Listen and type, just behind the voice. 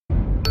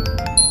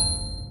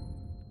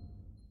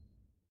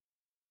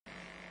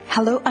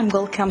Hello and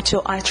welcome to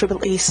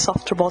IEEE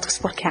Soft Robotics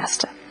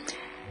podcast.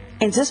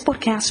 In this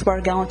podcast,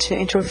 we're going to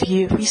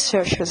interview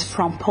researchers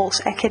from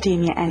both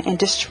academia and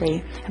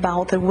industry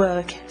about their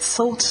work,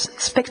 thoughts,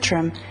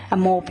 spectrum, and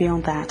more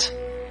beyond that.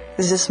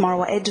 This is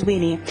Marwa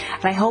Edwini,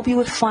 and I hope you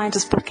will find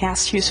this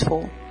podcast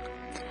useful.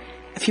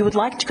 If you would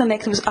like to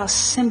connect with us,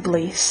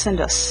 simply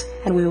send us,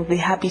 and we will be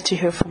happy to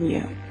hear from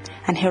you.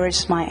 And here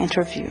is my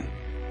interview.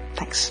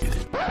 Thanks.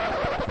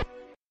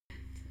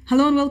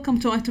 Hello and welcome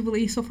to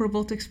IEEE Soft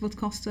Robotics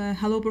podcast.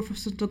 Hello,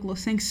 Professor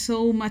Douglas. Thanks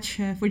so much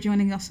for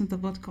joining us on the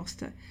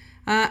podcast.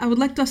 I would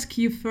like to ask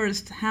you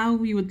first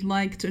how you would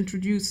like to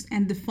introduce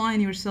and define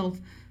yourself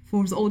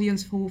for the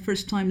audience who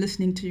first time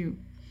listening to you.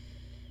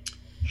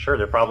 Sure,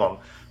 no problem.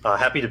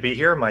 Happy to be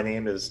here. My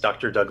name is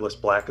Dr. Douglas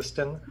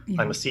Blackiston.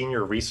 Yeah. I'm a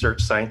senior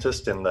research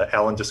scientist in the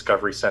Allen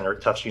Discovery Center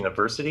at Tufts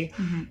University,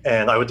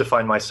 and I would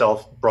define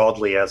myself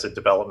broadly as a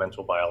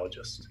developmental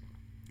biologist.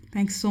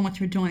 Thanks so much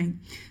for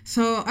joining.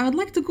 So I would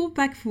like to go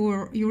back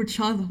for your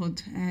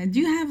childhood. Do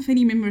you have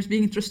any memories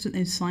being interested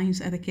in science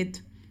as a kid?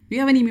 Do you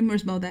have any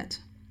memories about that?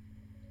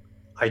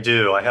 I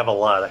do. I have a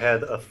lot. I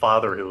had a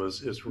father who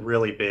was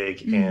really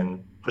big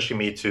in pushing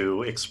me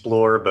to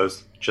explore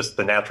both just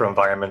the natural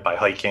environment by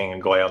hiking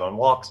and going out on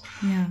walks,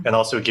 and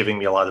also giving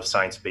me a lot of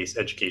science-based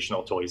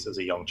educational toys as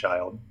a young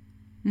child.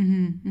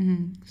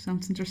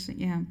 Sounds interesting,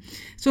 yeah.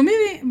 So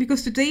maybe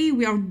because today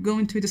we are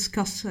going to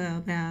discuss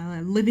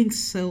the living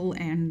cell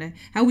and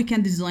how we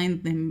can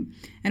design them.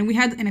 And we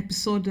had an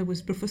episode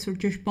with Professor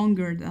Josh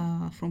Bongard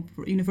from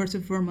University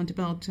of Vermont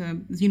about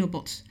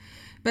xenobots.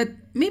 But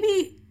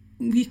maybe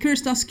we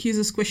first ask you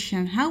this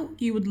question, how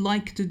you would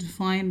like to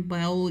define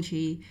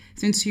biology,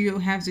 since you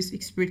have this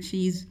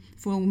expertise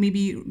for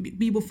maybe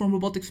people from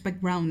robotics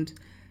background,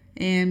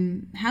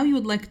 and how you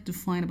would like to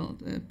define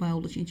about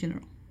biology in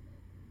general?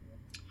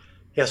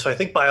 Yeah, so I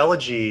think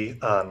biology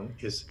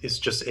is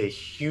just a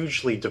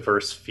hugely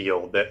diverse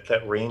field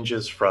that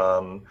ranges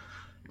from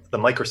the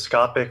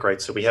microscopic,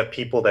 right? So we have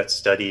people that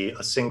study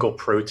a single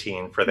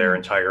protein for their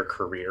entire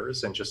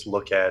careers and just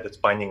look at its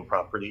binding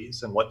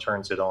properties and what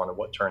turns it on and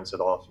what turns it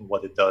off and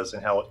what it does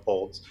and how it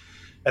folds.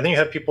 And then you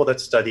have people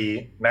that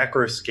study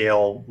macro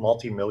scale,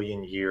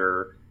 multi-million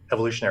year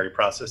evolutionary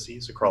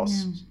processes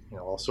across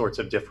all sorts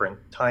of different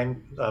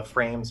time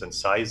frames and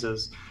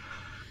sizes,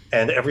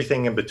 and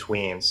everything in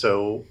between.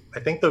 So I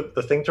think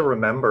the thing to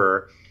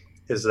remember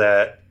is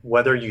that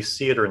whether you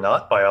see it or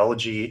not,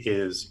 biology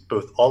is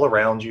both all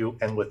around you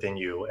and within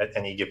you at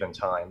any given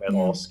time at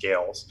all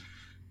scales.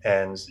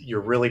 And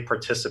you're really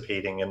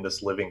participating in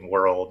this living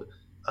world,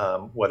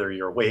 whether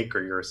you're awake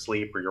or you're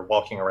asleep or you're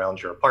walking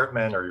around your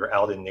apartment or you're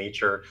out in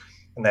nature.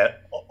 And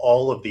that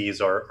all of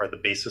these are the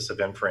basis of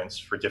inference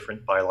for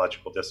different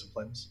biological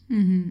disciplines.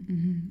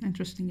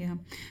 Interesting, yeah.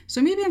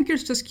 So maybe I'm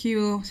curious to ask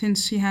you,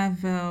 since you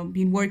have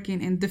been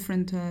working in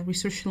different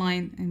research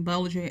line in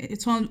biology,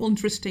 it sounds all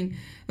interesting,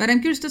 but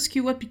I'm curious to ask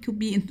you what could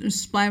be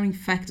inspiring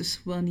factors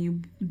when you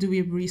do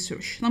your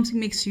research. Something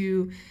makes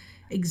you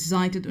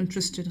excited,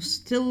 interested,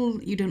 still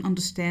you don't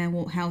understand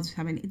how this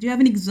happened. Do you have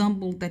an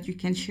example that you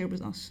can share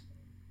with us?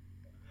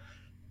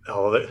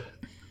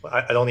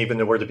 I don't even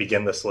know where to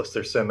begin this list.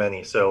 There's so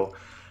many. So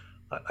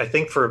I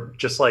think for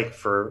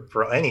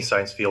any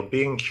science field,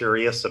 being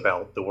curious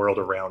about the world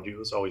around you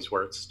is always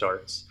where it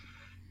starts.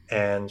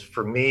 And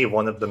for me,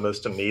 one of the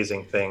most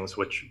amazing things,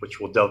 which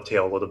will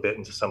dovetail a little bit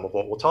into some of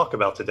what we'll talk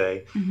about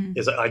today,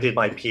 is I did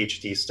my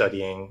PhD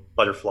studying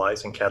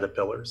butterflies and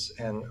caterpillars.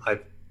 And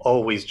I've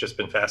always just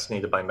been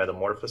fascinated by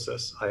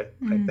metamorphosis. I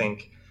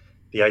think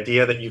the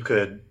idea that you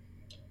could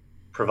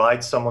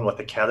provide someone with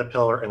a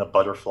caterpillar and a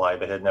butterfly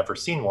that had never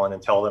seen one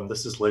and tell them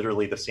this is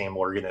literally the same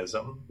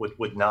organism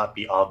would not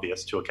be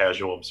obvious to a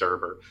casual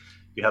observer.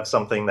 You have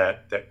something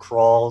that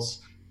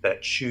crawls,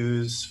 that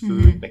chews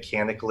food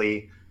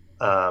mechanically,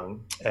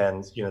 and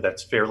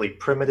that's fairly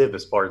primitive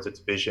as far as its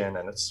vision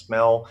and its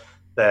smell,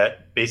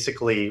 that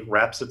basically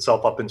wraps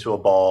itself up into a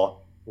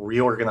ball,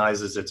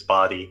 reorganizes its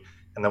body,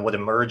 and then what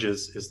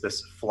emerges is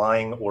this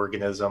flying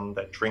organism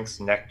that drinks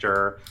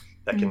nectar,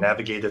 that can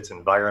navigate its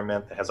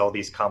environment, that has all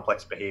these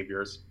complex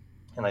behaviors.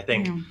 And I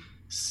think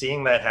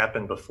seeing that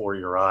happen before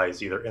your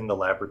eyes, either in the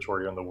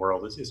laboratory or in the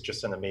world, is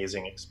just an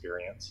amazing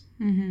experience.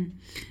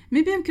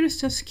 Maybe I'm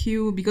curious to ask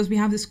you, because we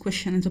have this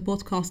question in the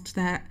podcast,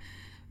 that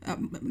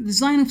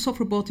design of soft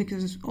robotics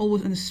is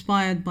always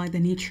inspired by the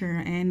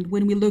nature. And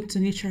when we look to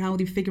nature, how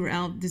do you figure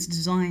out this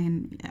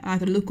design,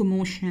 either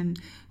locomotion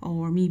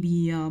or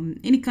maybe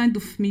any kind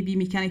of maybe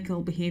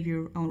mechanical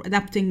behavior or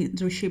adapting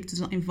their shape to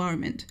the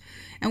environment?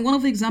 And one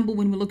of the examples,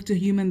 when we look to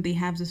human, they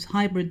have this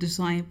hybrid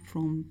design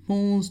from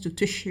bones to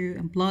tissue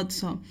and blood.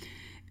 So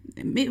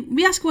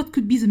we ask what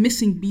could be the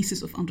missing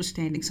pieces of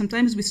understanding.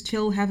 Sometimes we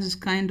still have this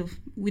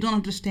we don't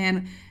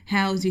understand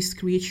how this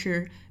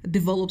creature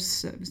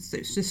develops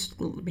this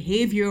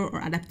behavior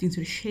or adapting to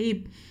the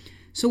shape.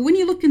 So when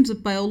you look into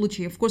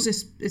biology, of course,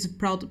 it's a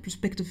proud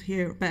perspective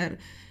here, but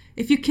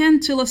if you can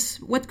tell us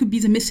what could be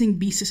the missing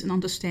pieces in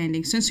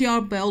understanding, since you are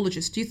a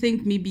biologist, do you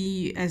think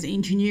maybe as an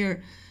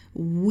engineer,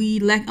 we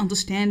lack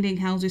understanding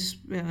how this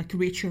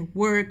creature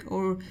work,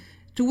 or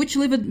to which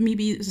level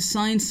maybe the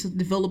science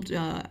developed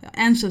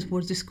answers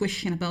for this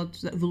question about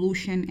the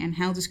evolution and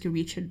how this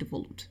creature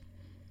developed?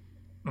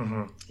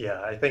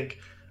 Yeah, I think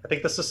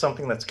this is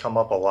something that's come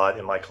up a lot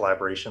in my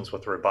collaborations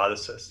with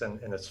roboticists,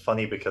 and it's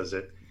funny because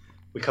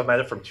we come at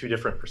it from two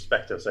different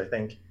perspectives. I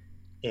think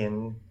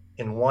in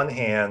one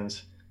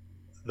hand,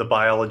 the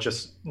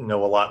biologists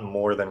know a lot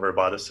more than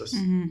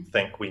roboticists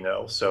think we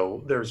know.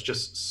 So there's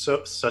just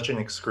such an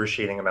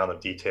excruciating amount of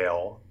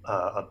detail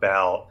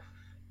about,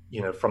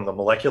 from the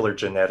molecular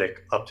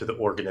genetic up to the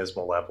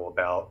organismal level,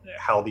 about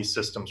how these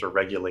systems are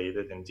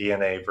regulated in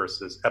DNA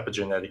versus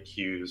epigenetic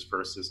cues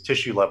versus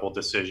tissue level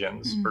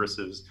decisions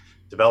versus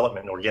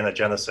development and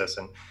organogenesis,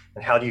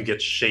 and how do you get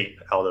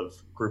shape out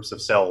of groups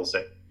of cells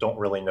that don't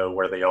really know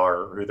where they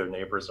are or who their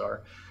neighbors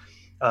are.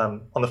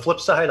 On the flip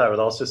side, I would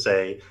also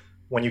say,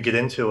 when you get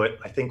into it,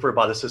 I think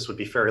roboticists would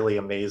be fairly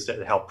amazed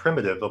at how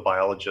primitive a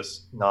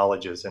biologist's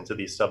knowledge is into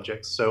these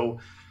subjects. So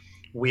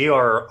we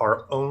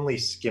are only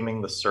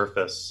skimming the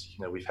surface.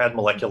 We've had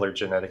molecular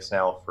genetics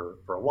now for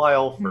a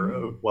while,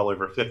 for well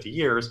over 50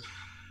 years,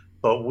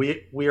 but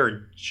we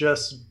are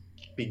just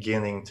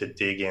beginning to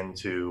dig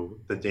into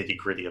the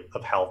nitty-gritty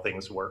of how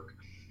things work.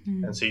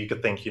 And so you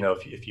could think,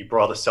 if you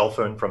brought a cell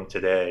phone from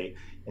today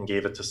and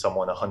gave it to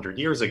someone 100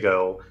 years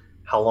ago,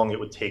 how long it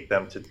would take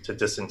them to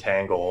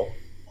disentangle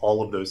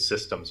all of those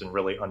systems and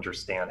really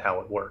understand how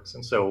it works.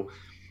 And so,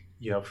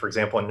 for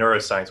example, in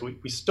neuroscience,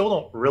 we still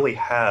don't really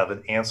have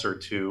an answer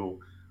to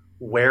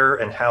where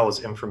and how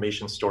is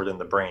information stored in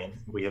the brain.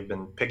 We have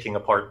been picking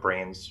apart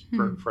brains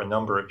for a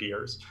number of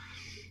years.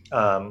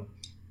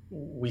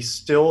 We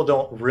still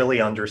don't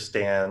really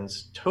understand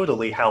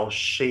totally how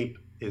shape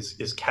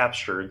is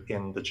captured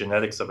in the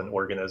genetics of an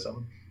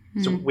organism.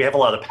 So we have a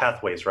lot of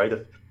pathways, right?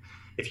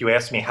 If you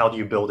ask me, how do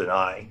you build an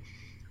eye?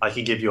 I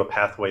could give you a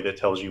pathway that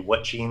tells you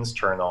what genes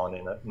turn on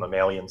in a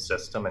mammalian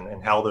system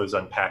and how those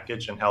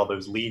unpackage and how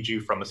those lead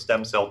you from a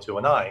stem cell to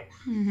an eye.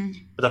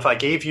 But if I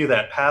gave you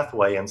that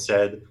pathway and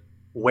said,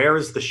 where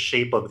is the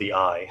shape of the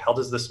eye? How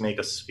does this make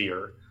a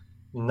sphere?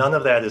 None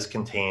of that is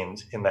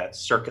contained in that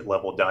circuit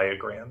level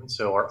diagram. And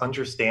so our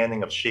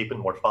understanding of shape and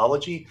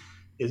morphology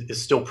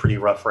is still pretty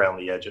rough around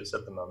the edges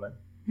at the moment.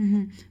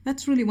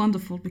 That's really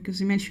wonderful, because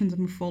you mentioned the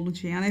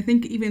morphology, and I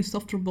think even in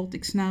soft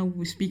robotics now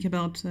we speak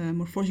about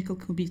morphological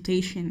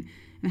computation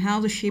and how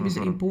the shape is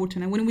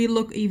important. And when we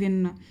look,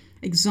 even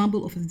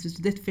example of this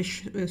dead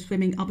fish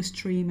swimming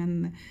upstream,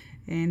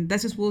 and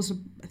that was,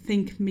 I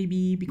think,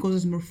 maybe because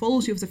of the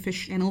morphology of the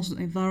fish and also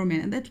the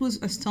environment, and that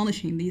was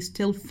astonishing. They're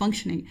still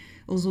functioning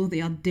although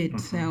they are dead.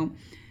 So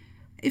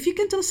if you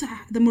can tell us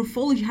the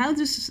morphology, how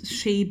this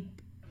shape,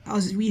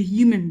 as we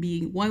human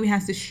being, why we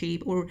have this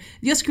shape, or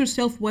you ask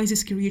yourself, why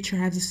this creature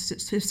has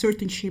this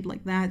certain shape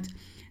like that,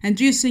 and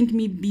do you think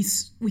maybe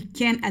we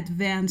can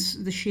advance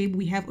the shape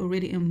we have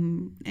already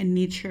in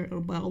nature or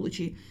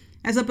biology?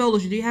 As a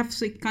biologist, do you have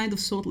a kind of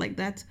thought like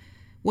that?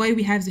 Why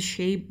we have the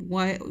shape?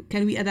 Why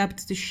can we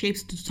adapt the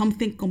shapes to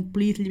something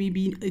completely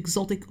maybe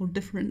exotic or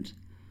different?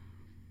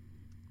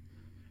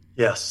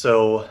 Yeah,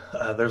 so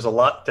there's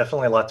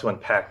definitely a lot to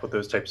unpack with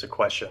those types of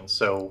questions.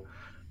 So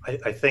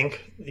I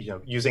think,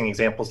 using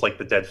examples like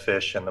the dead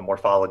fish and the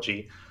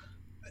morphology,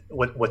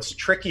 what's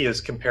tricky is,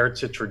 compared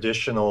to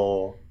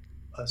traditional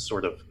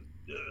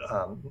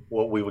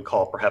what we would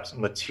call perhaps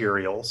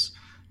materials,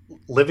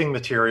 living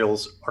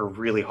materials are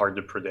really hard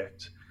to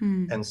predict.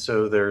 And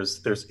so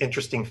there's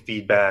interesting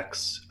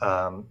feedbacks.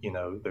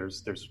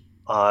 There's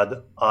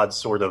odd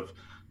sort of,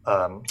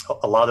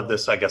 a lot of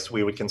this, I guess,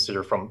 we would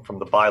consider from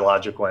the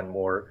biological and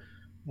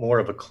more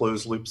of a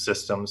closed loop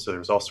system. So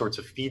there's all sorts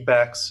of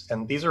feedbacks,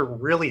 and these are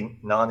really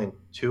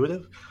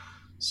non-intuitive.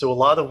 So a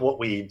lot of what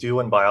we do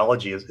in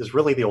biology is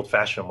really the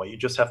old-fashioned way. You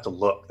just have to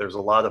look. There's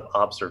a lot of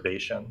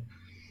observation.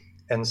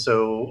 And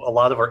so a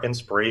lot of our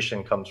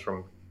inspiration comes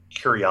from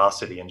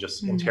curiosity and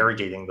just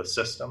interrogating the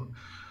system.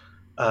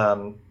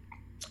 I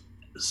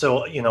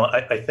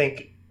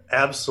think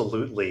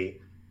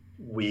absolutely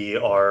we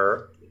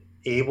are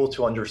able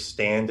to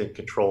understand and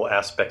control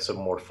aspects of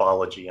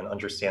morphology and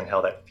understand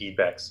how that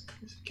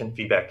can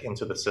feedback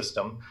into the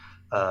system.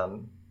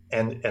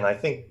 And I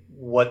think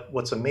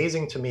what's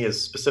amazing to me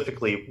is,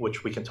 specifically,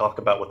 which we can talk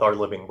about with our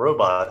living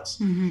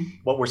robots,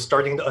 what we're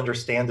starting to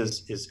understand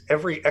is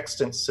every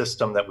extant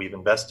system that we've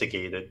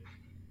investigated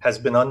has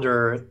been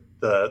under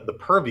the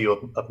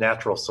purview of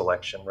natural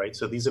selection, right?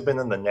 So these have been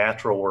in the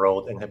natural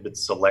world and have been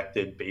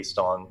selected based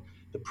on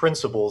the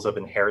principles of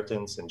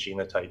inheritance and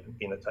genotype and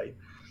phenotype.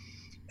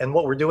 And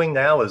what we're doing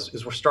now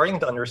is we're starting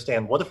to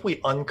understand, what if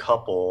we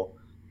uncouple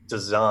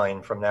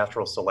design from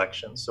natural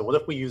selection? So what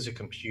if we use a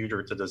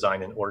computer to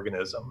design an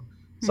organism,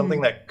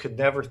 something that could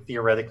never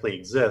theoretically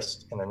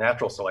exist in a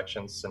natural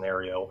selection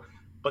scenario,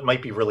 but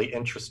might be really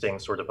interesting,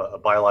 sort of a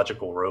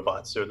biological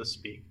robot, so to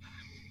speak.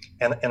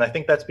 And I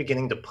think that's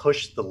beginning to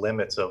push the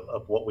limits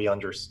of what we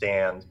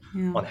understand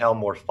on how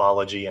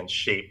morphology and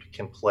shape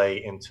can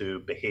play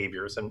into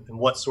behaviors, and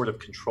what sort of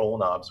control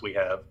knobs we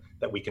have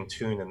that we can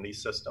tune in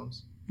these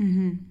systems.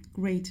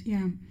 Great,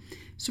 yeah.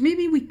 So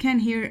maybe we can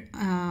here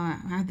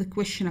have the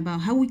question about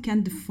how we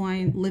can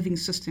define living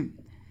system.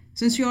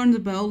 Since you're in the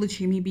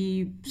biology,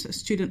 maybe a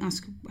student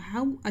asks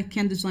how I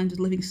can design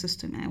the living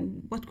system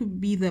and what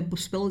could be the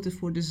possibility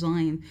for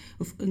design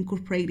of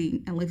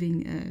incorporating a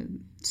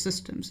living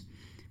systems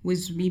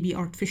with maybe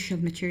artificial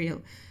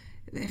material.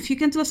 If you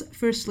can tell us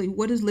firstly,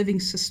 what is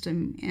living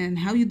system and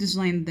how you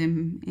design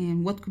them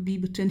and what could be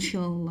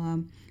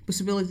potential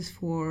possibilities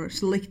for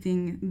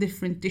selecting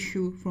different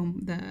tissue from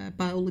the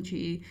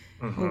biology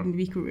or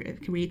maybe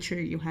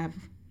creature you have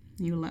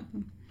in your lab.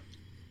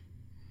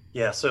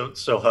 Yeah, so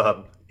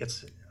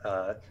it's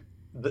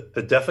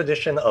the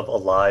definition of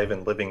alive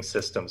and living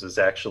systems is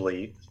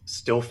actually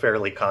still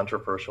fairly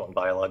controversial in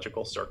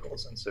biological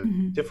circles, and so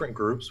different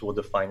groups will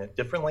define it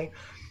differently.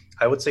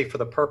 I would say for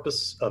the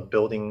purpose of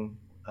building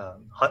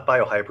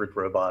biohybrid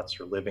robots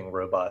or living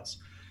robots,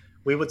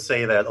 we would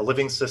say that a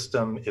living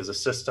system is a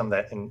system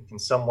that in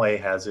some way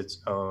has its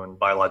own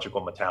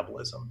biological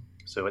metabolism.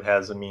 So it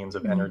has a means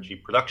of energy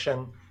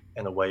production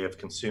and a way of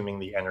consuming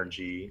the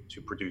energy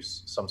to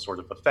produce some sort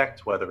of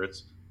effect, whether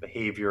it's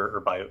behavior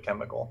or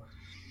biochemical.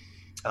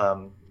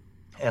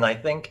 And I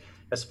think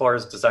as far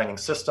as designing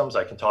systems,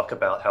 I can talk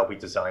about how we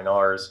design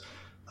ours.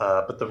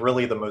 But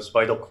the most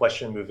vital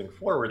question moving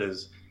forward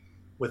is,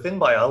 within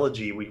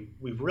biology, we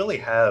really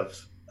have,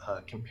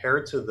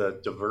 compared to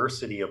the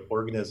diversity of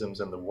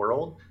organisms in the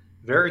world,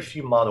 very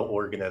few model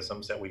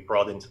organisms that we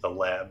brought into the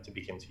lab to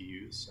begin to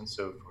use. And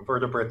so from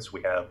vertebrates, we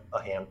have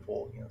a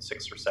handful,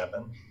 6 or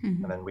 7,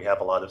 and then we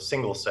have a lot of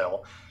single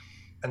cell.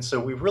 And so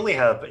we really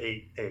have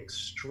a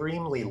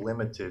extremely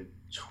limited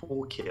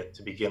toolkit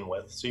to begin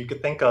with. So you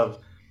could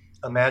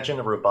imagine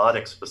a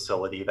robotics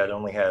facility that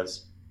only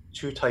has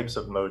 2 types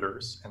of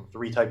motors and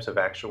 3 types of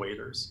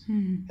actuators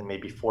and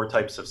maybe 4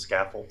 types of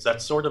scaffolds.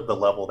 That's sort of the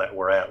level that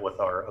we're at with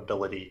our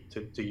ability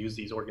to use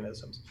these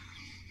organisms.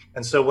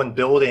 And so when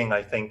building,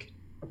 I think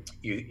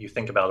you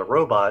think about a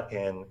robot,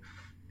 and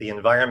the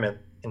environment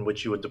in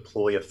which you would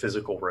deploy a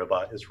physical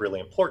robot is really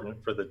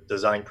important for the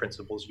design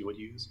principles you would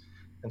use.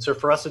 And so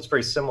for us, it's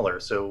very similar.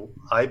 So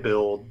I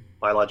build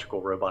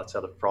biological robots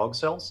out of frog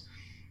cells.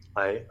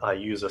 I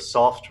use a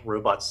soft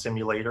robot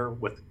simulator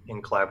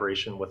in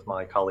collaboration with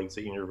my colleagues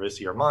at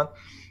University of Vermont,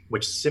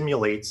 which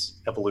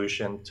simulates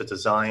evolution to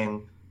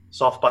design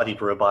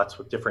soft-bodied robots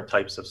with different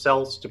types of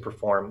cells to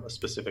perform a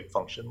specific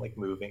function, like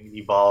moving. It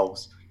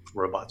evolves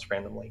robots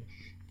randomly.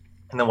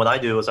 And then what I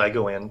do is I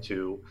go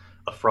into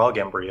a frog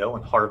embryo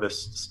and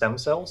harvest stem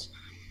cells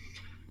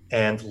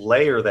and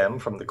layer them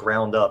from the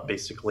ground up,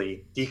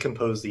 basically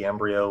decompose the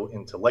embryo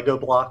into Lego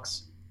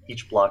blocks.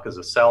 Each block is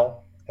a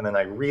cell. And then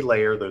I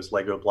relayer those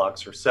Lego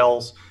blocks or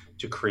cells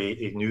to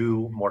create a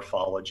new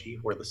morphology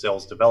where the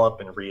cells develop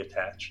and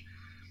reattach.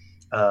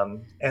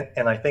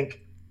 And I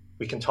think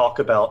we can talk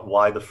about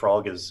why the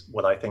frog is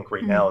what I think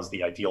right now is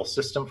the ideal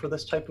system for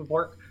this type of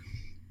work.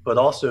 But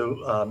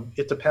also,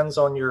 it depends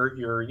on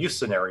your use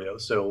scenario.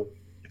 So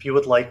if you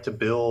would like to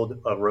build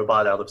a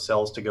robot out of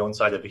cells to go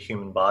inside of a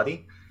human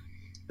body,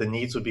 the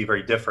needs would be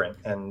very different.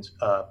 And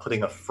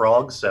putting a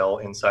frog cell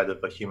inside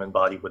of a human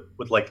body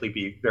would likely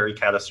be very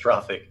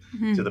catastrophic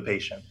to the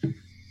patient.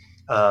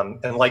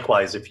 And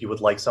likewise, if you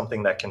would like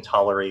something that can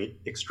tolerate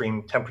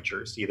extreme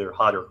temperatures, either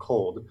hot or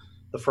cold,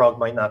 the frog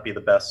might not be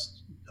the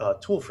best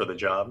tool for the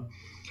job.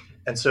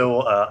 And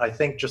so I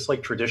think just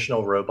like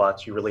traditional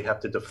robots, you really have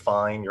to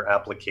define your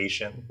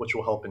application, which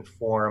will help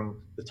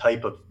inform the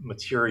type of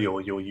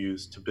material you'll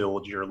use to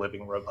build your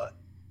living robot.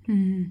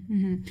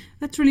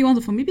 That's really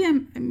wonderful.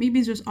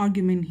 Maybe there's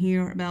argument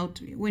here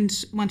about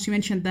once you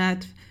mentioned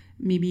that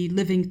maybe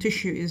living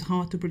tissue is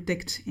hard to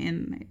predict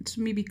and it's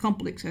maybe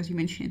complex, as you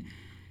mentioned.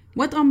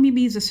 What are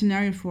maybe the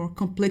scenario for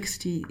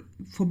complexity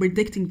for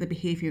predicting the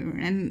behavior?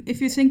 And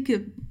if you think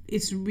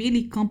it's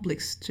really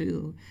complex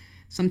to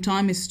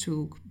sometimes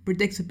to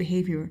predict the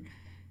behavior,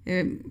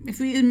 if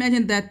we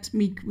imagine that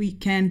we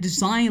can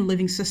design a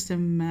living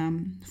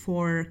system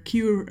for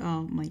cure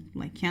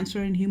like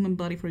cancer in human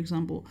body, for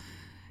example,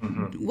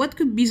 what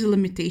could be the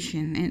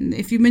limitation? And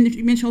if you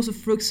mentioned also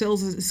frog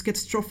cells is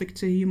catastrophic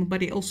to human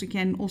body, also you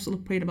can also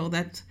elaborate about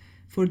that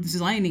for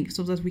designing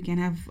so that we can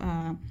have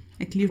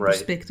a clear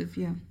perspective.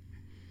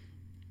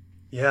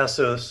 Yeah,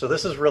 so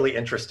this is really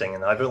interesting,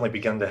 and I've only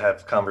begun to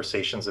have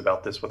conversations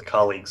about this with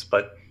colleagues,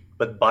 but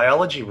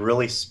biology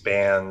really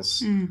spans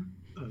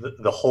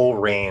the whole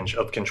range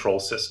of control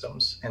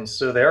systems. And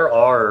so there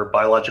are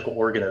biological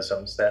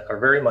organisms that are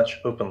very much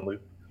open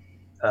loop.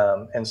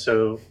 And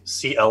so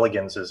C.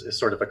 elegans is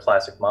sort of a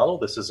classic model.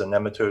 This is a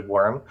nematode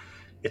worm.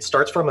 It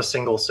starts from a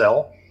single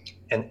cell,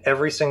 and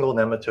every single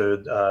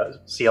nematode,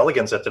 C.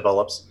 elegans, that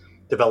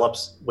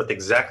develops with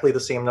exactly the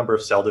same number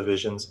of cell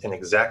divisions in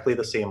exactly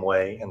the same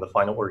way, and the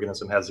final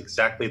organism has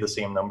exactly the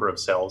same number of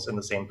cells in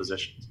the same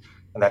positions,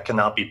 and that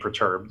cannot be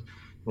perturbed.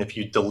 And if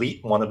you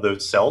delete one of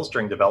those cells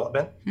during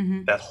development,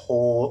 that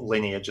whole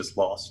lineage is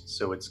lost.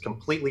 So it's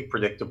completely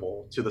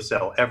predictable to the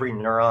cell. Every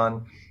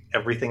neuron,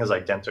 everything is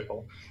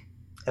identical.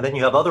 And then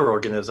you have other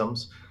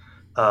organisms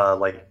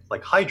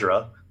like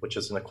Hydra, which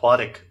is an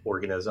aquatic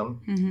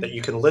organism that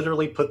you can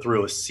literally put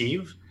through a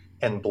sieve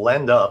and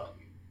blend up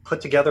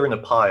put together in a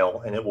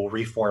pile and it will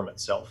reform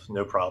itself,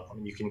 no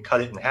problem. You can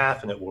cut it in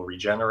half and it will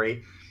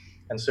regenerate.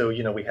 And so,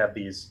 we have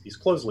these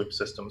closed loop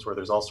systems where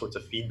there's all sorts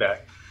of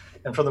feedback.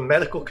 And for the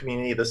medical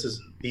community,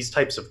 these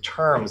types of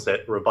terms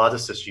that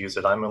roboticists use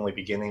that I'm only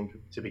beginning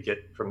to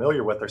get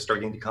familiar with are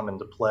starting to come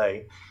into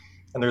play.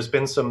 And there's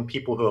been some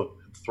people who have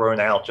thrown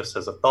out, just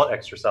as a thought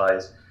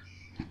exercise,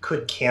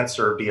 could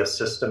cancer be a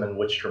system in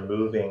which you're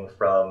moving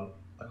from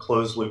a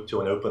closed loop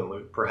to an open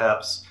loop?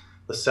 Perhaps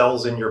the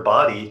cells in your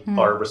body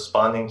are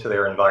responding to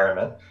their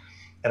environment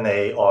and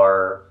they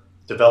are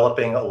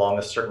developing along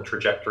a certain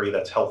trajectory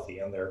that's healthy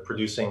and they're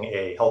producing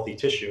a healthy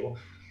tissue.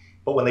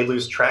 But when they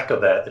lose track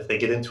of that, if they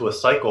get into a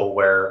cycle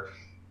where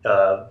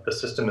the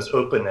system is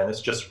open and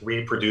it's just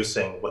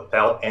reproducing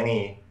without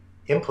any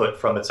input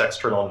from its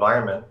external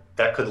environment,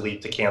 that could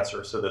lead to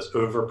cancer. So this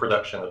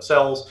overproduction of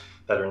cells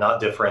that are not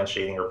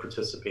differentiating or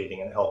participating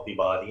in a healthy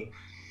body.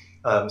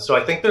 So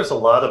I think there's a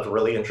lot of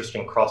really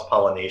interesting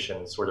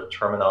cross-pollination sort of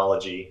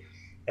terminology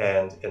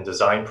and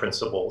design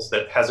principles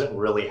that hasn't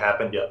really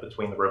happened yet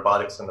between the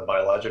robotics and the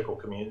biological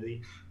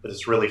community, but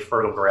it's really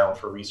fertile ground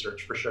for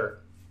research for sure.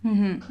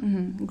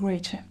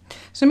 Great.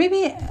 So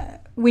maybe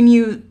when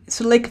you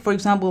select, for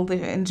example,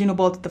 in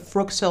Xenobot, the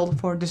frog cell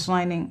for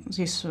designing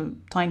these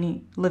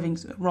tiny living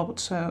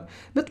robots,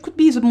 that could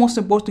be the most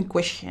important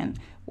question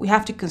we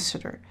have to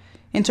consider.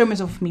 In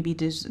terms of maybe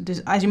this,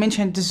 as you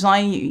mentioned,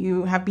 design,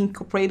 you have been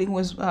cooperating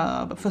with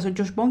Professor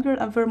Josh Bonger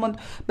at Vermont,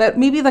 but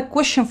maybe the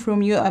question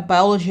from you at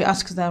biology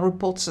asks the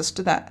roboticist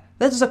to that.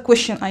 That is a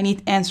question I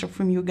need answer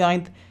from you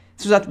guys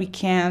so that we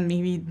can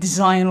maybe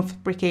design or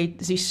fabricate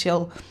this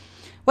cell.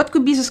 What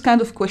could be this kind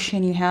of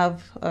question you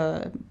have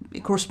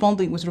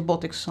corresponding with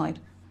robotics side?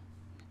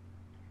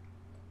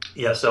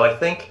 Yeah, so I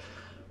think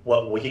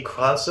what we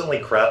constantly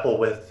grapple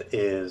with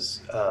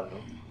is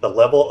the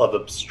level of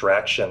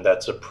abstraction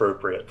that's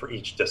appropriate for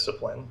each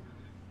discipline.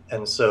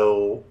 And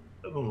so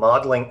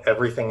modeling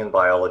everything in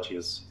biology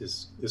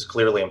is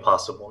clearly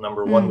impossible.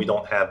 Number one, we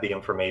don't have the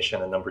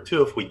information. And number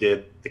two, if we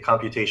did, the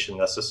computation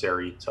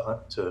necessary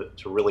to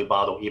really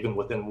model even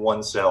within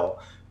one cell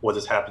what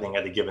is happening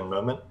at a given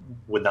moment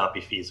would not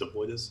be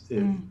feasible. It is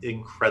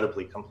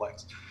incredibly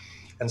complex.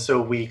 And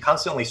so we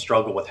constantly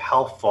struggle with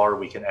how far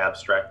we can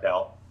abstract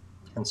out.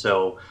 And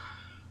so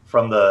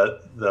from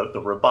the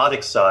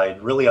robotics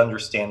side, really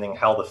understanding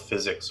how the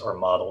physics are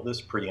modeled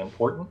is pretty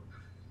important.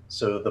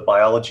 So the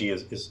biology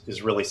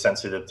is really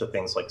sensitive to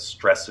things like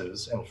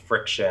stresses and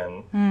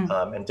friction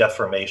and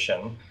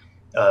deformation.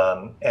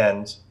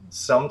 And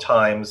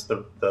sometimes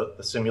the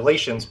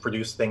simulations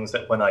produce things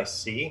that when I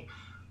see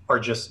are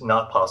just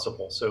not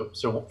possible.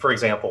 So for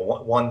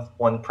example,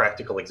 one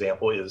practical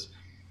example is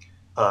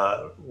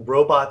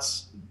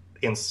robots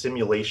in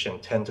simulation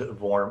tend to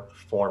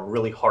form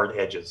really hard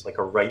edges, like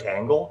a right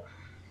angle.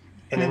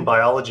 And in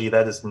biology,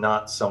 that is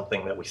not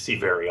something that we see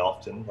very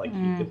often. Like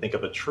you can think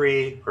of a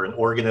tree or an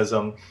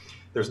organism.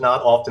 There's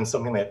not often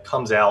something that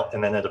comes out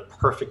and then at a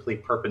perfectly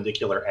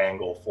perpendicular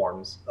angle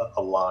forms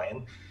a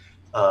line.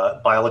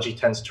 Biology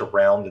tends to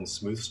round and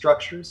smooth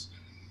structures.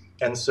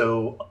 And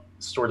so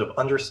sort of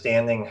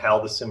understanding how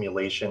the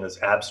simulation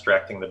is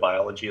abstracting the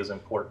biology is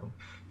important,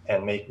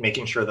 and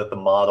making sure that the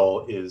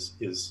model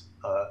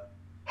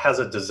has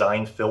a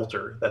design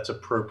filter that's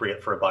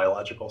appropriate for a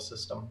biological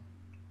system.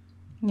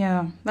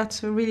 Yeah,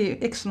 that's a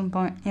really excellent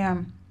point.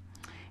 Yeah.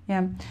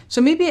 So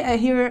maybe I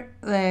hear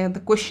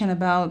the question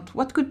about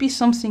what could be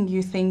something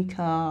you think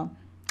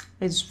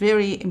is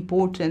very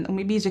important, or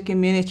maybe the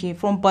community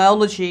from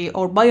biology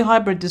or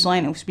biohybrid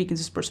design, if speaking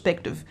this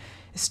perspective,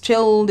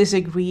 still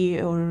disagree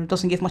or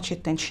doesn't get much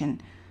attention.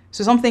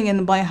 So something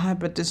in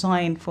biohybrid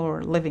design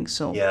for living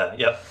cells.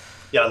 Yeah.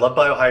 I love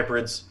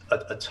biohybrids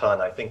a ton.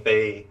 I think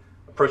they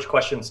approach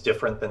questions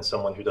different than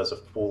someone who does a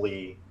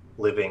fully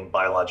living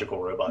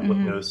biological robot with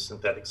no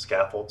synthetic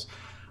scaffolds.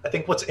 I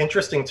think what's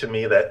interesting to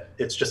me that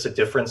it's just a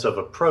difference of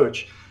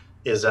approach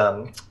is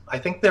I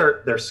think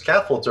their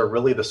scaffolds are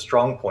really the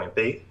strong point.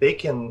 They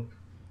can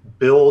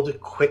build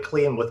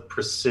quickly and with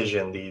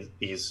precision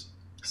these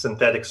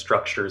synthetic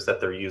structures that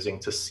they're using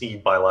to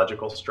seed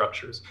biological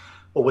structures.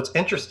 But what's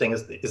interesting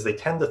is they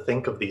tend to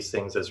think of these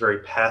things as very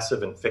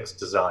passive and fixed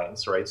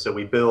designs, right? So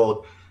we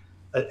build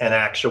an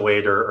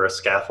actuator or a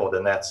scaffold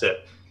and that's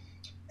it.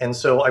 And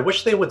so I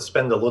wish they would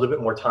spend a little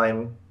bit more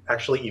time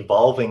actually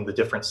evolving the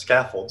different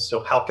scaffolds.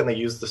 So how can they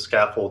use the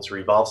scaffolds or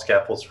evolve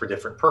scaffolds for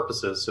different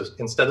purposes? So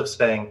instead of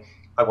saying,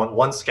 I want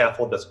one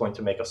scaffold that's going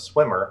to make a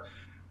swimmer,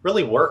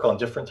 really work on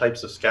different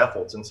types of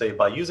scaffolds and say,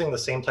 by using the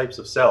same types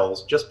of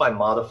cells, just by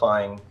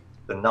modifying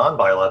the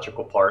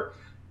non-biological part,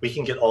 we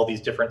can get all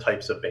these different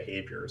types of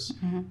behaviors.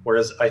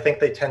 Whereas I think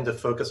they tend to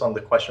focus on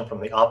the question from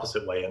the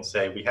opposite way and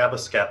say, we have a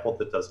scaffold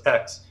that does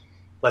X.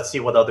 Let's see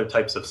what other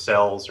types of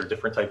cells or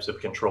different types of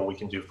control we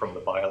can do from the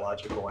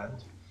biological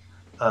end.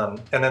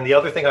 And then the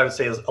other thing I would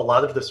say is a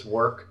lot of this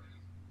work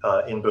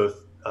in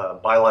both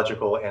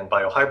biological and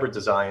biohybrid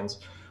designs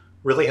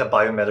really have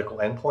biomedical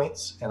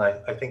endpoints. And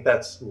I think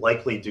that's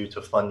likely due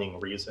to funding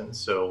reasons.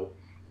 So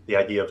the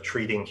idea of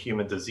treating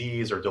human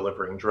disease or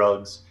delivering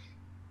drugs.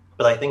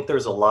 But I think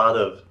there's a lot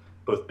of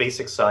both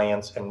basic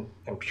science and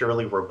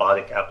purely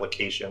robotic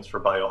applications for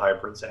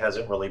biohybrids that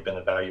hasn't really been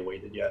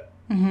evaluated yet.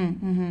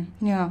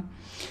 Yeah.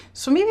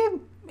 So maybe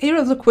here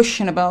is a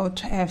question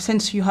about,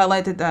 since you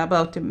highlighted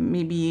about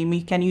maybe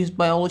we can use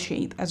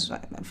biology as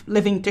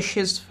living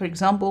tissues, for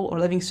example, or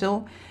living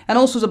cell, and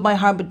also the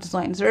biohybrid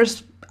designs.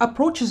 There's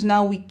approaches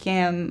now we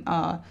can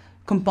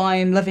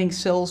combine living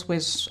cells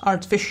with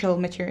artificial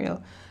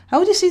material. How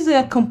do you see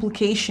the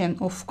complication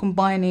of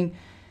combining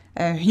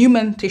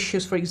human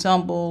tissues, for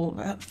example?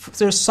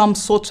 There's some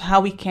sorts how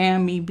we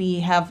can maybe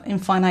have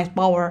infinite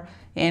power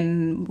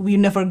and we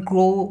never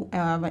grow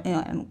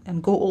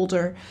and go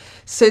older.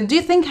 So do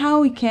you think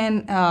how we can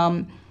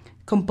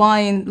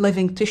combine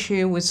living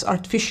tissue with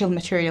artificial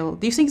material?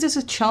 Do you think this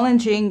is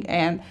challenging?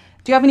 And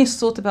do you have any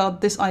thought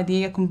about this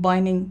idea,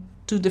 combining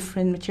two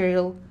different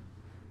material?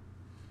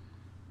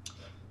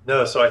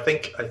 No, so I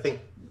think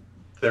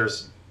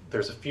there's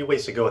a few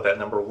ways to go with that.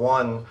 Number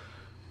one,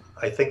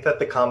 I think that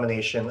the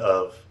combination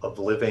of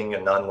living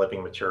and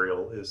non-living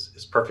material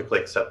is perfectly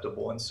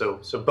acceptable. And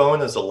so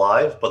bone is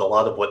alive, but a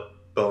lot of what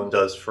bone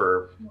does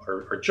for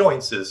our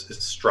joints is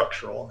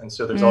structural. And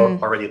so there's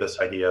already this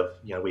idea of,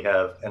 we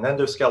have an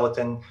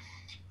endoskeleton,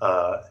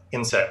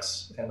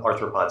 insects and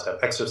arthropods have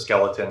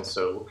exoskeletons.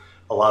 So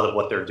a lot of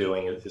what they're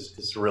doing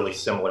is really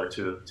similar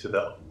to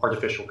the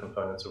artificial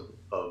components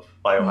of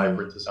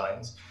biohybrid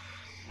designs.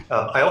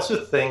 I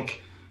also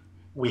think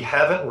we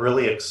haven't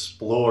really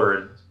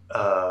explored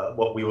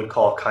what we would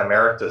call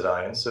chimeric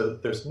design. So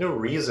there's no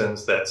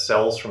reasons that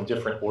cells from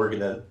different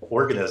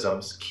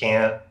organisms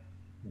can't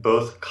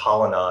both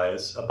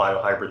colonize a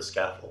biohybrid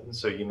scaffold. And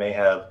so you may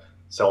have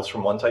cells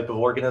from one type of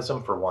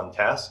organism for one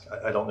task.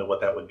 I don't know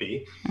what that would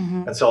be.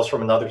 And cells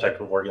from another type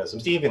of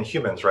organisms, even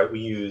humans, right? We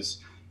use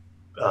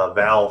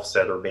valves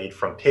that are made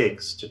from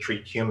pigs to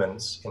treat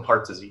humans in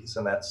heart disease,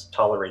 and that's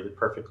tolerated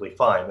perfectly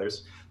fine.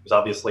 There's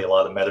obviously a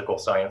lot of medical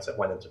science that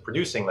went into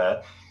producing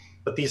that,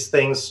 but these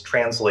things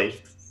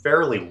translate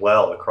fairly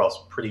well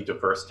across pretty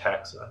diverse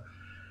taxa.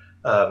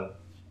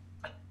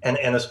 And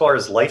as far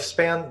as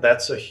lifespan,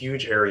 that's a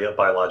huge area of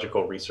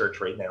biological research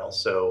right now.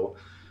 So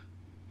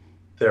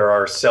there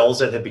are cells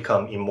that have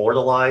become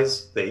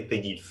immortalized. They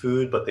need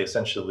food, but they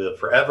essentially live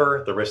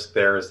forever. The risk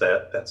there is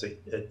that that's an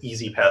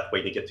easy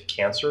pathway to get to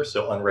cancer.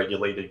 So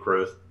unregulated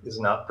growth is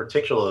not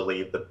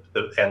particularly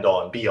the end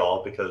all and be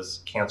all,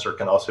 because cancer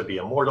can also be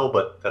immortal,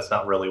 but that's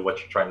not really what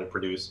you're trying to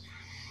produce.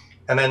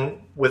 And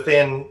then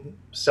within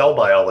cell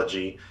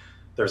biology,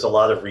 there's a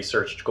lot of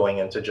research going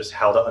into just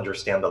how to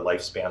understand the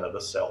lifespan of a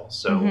cell.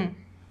 So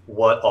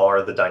what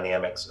are the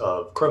dynamics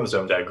of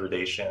chromosome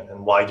degradation,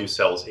 and why do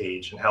cells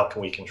age, and how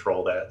can we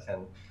control that?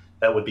 And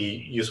that would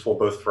be useful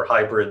both for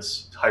hybrid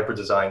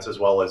designs, as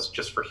well as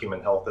just for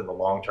human health in the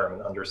long term,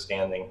 and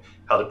understanding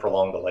how to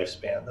prolong the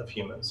lifespan of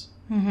humans.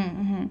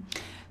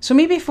 So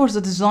maybe for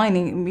the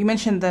designing, we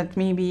mentioned that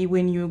maybe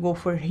when you go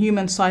for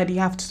human side, you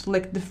have to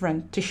select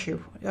different tissue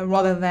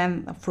rather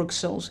than frog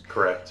cells.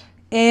 Correct.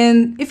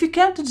 And if you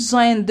can't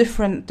design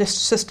different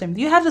system,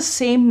 do you have the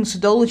same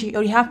methodology,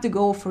 or you have to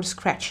go from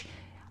scratch?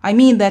 I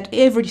mean that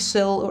every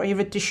cell or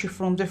every tissue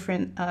from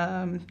different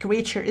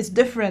creature is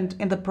different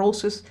in the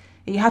process.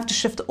 You have to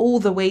shift all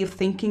the way of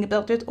thinking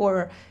about it,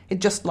 or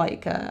it's just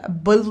like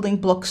building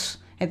blocks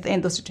at the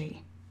end of the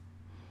day.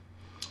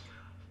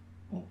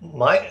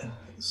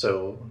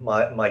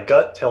 My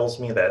gut tells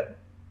me that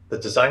the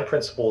design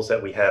principles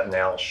that we have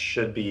now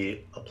should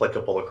be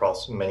applicable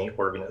across many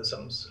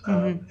organisms.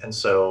 And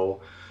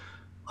so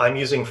I'm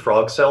using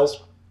frog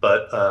cells,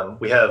 but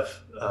we have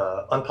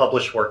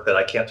unpublished work that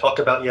I can't talk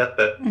about yet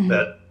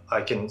that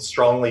I can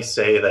strongly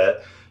say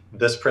that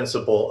this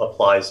principle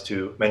applies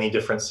to many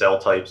different cell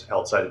types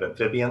outside of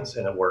amphibians,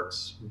 and it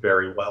works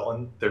very well.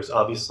 And there's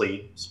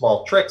obviously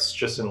small tricks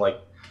just in like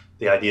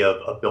the idea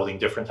of building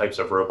different types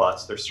of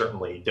robots. There's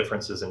certainly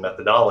differences in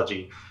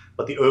methodology,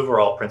 but the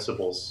overall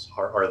principles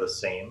are the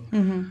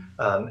same.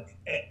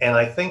 And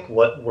I think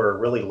what we're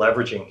really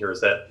leveraging here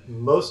is that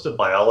most of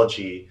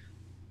biology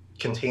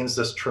contains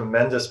this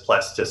tremendous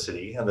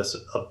plasticity and this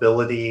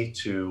ability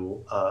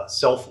to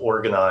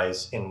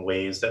self-organize in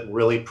ways that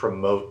really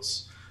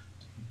promotes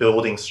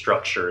building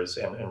structures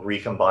and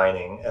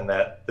recombining, and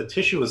that the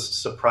tissue is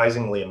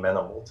surprisingly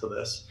amenable to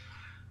this.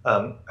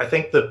 I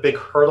think the big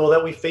hurdle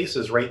that we face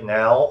is right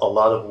now, a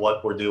lot of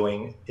what we're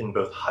doing in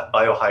both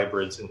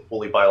biohybrids and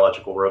fully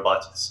biological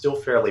robots is still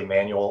fairly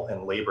manual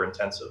and labor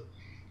intensive.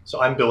 So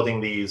I'm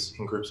building these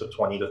in groups of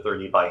 20 to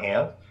 30 by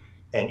hand,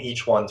 and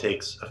each one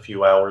takes a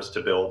few hours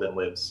to build and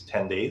lives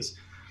 10 days.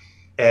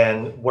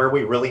 And where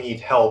we really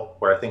need help,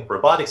 where I think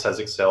robotics has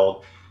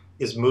excelled,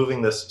 is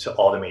moving this to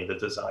automated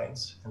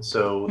designs. And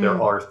so there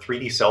are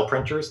 3D cell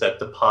printers that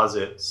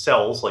deposit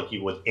cells like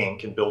you would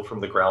ink and build from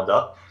the ground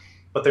up,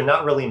 but they're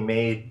not really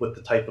made with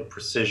the type of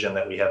precision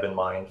that we have in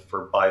mind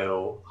for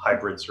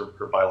biohybrids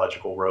or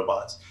biological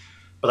robots.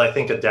 But I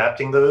think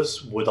adapting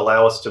those would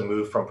allow us to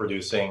move from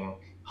producing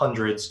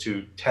hundreds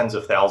to tens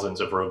of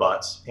thousands of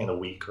robots in a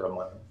week or a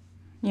month.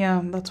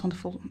 Yeah, that's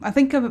wonderful. I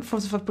think for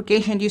the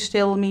fabrication, do you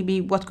still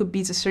maybe what could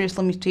be the serious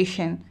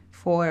limitation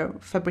for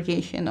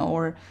fabrication,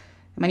 or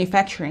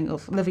manufacturing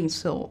of living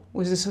cell,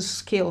 with this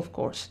scale, of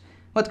course?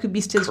 What could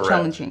be still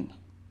challenging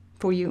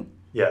for you?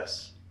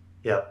 Yes.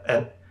 Yeah.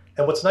 And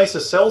what's nice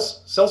is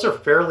cells are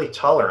fairly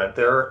tolerant.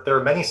 There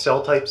are many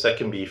cell types that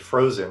can be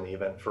frozen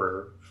even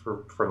for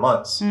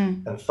months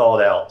and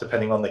thawed out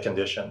depending on the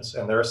conditions.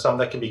 And there are some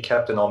that can be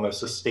kept in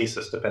almost a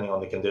stasis depending on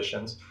the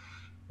conditions.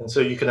 And so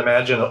you can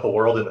imagine a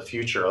world in the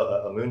future,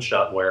 a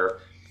moonshot, where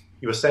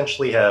you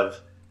essentially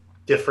have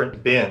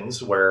different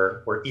bins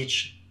where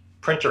each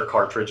printer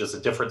cartridge is a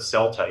different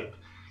cell type.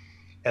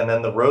 And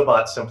then the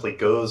robot simply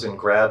goes and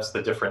grabs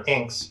the different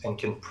inks and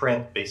can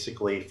print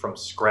basically from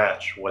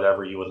scratch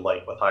whatever you would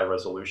like with high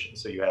resolution.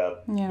 So you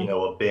have,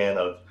 a bin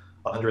of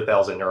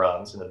 100,000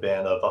 neurons and a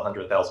bin of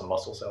 100,000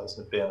 muscle cells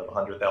and a bin of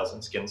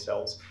 100,000 skin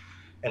cells.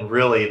 And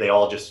really, they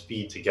all just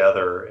feed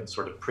together and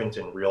sort of print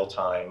in real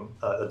time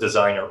a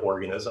designer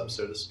organism,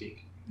 so to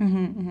speak.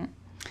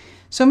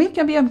 So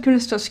maybe I'm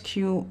curious to ask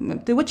you,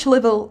 to which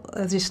level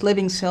this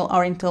living cell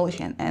are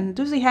intelligent, and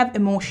do they have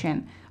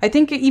emotion? I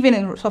think even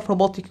in soft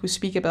robotics we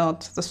speak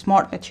about the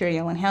smart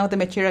material and how the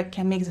material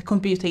can make the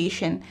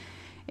computation.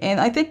 And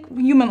I think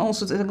human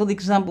also is a good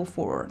example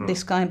for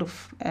this kind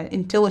of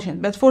intelligence.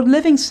 But for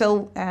living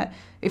cell,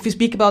 if we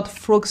speak about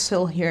frog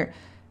cell here,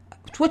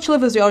 to which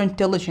levels they are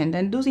intelligent,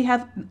 and do they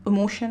have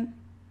emotion?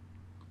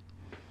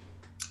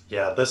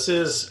 Yeah, this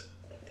is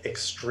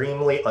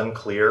extremely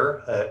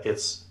unclear.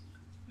 It's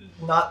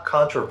not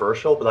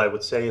controversial, but I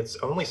would say it's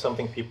only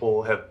something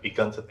people have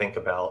begun to think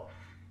about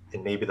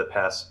in maybe the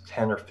past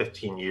 10 or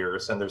 15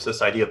 years. And there's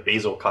this idea of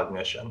basal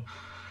cognition.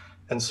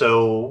 And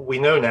so we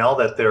know now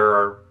that there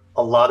are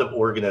a lot of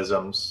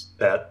organisms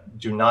that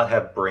do not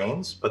have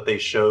brains, but they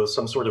show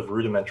some sort of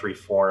rudimentary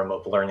form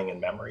of learning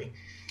and memory.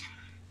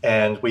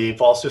 And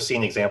we've also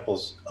seen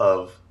examples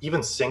of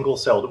even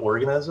single-celled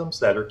organisms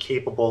that are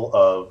capable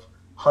of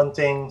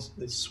hunting,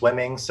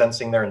 swimming,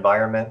 sensing their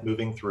environment,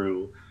 moving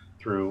through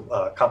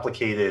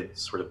complicated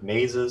sort of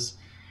mazes.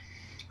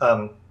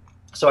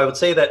 So I would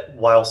say that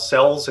while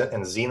cells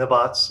and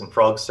xenobots and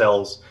frog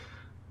cells,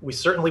 we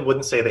certainly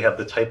wouldn't say they have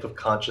the type of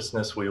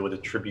consciousness we would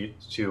attribute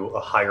to a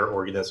higher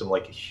organism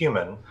like a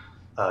human.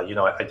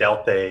 I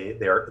doubt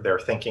they're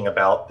thinking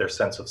about their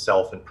sense of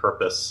self and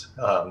purpose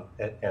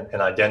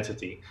and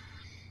identity.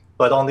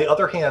 But on the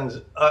other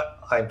hand,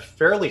 I'm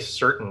fairly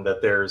certain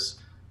that there's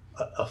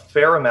a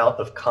fair amount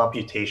of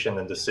computation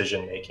and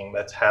decision making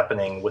that's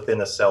happening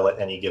within a cell at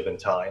any given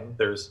time.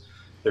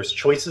 There's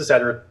choices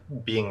that are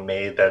being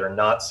made that are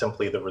not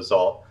simply the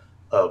result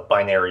of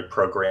binary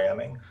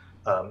programming.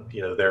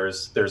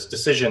 There's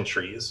decision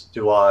trees.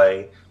 Do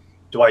I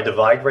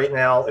divide right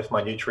now if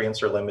my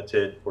nutrients are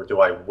limited, or do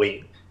I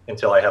wait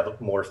until I have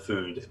more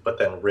food, but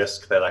then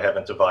risk that I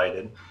haven't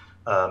divided?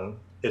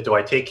 Do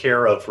I take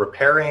care of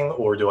repairing,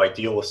 or do I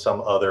deal with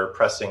some other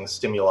pressing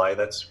stimuli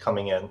that's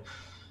coming in?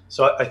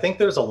 So I think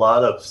there's a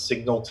lot of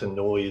signal to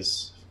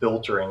noise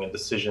filtering and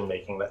decision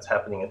making that's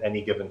happening at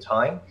any given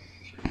time.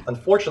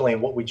 Unfortunately,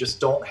 what we just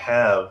don't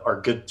have are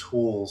good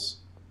tools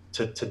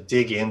to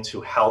dig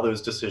into how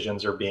those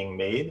decisions are being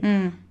made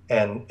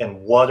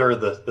and what are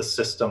the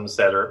systems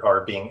that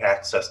are being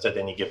accessed at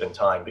any given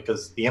time,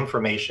 because the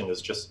information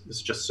is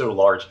just so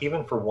large.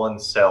 Even for one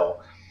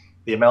cell,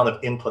 the amount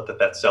of input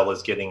that cell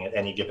is getting at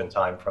any given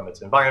time from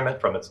its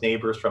environment, from its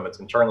neighbors, from its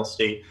internal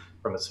state,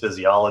 from its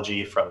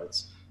physiology, from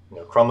its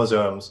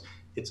chromosomes,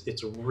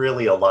 it's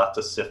really a lot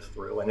to sift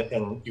through,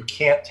 and you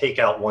can't take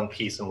out one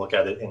piece and look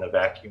at it in a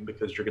vacuum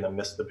because you're going to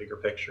miss the bigger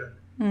picture.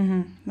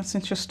 That's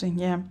interesting,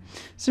 yeah.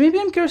 So maybe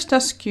I'm curious to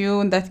ask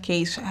you in that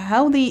case,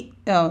 how they,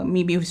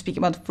 maybe we speak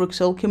about frog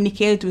cell,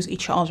 communicate with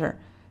each other.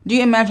 Do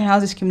you imagine how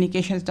this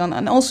communication is done?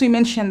 And also you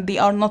mentioned they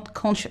are not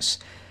conscious.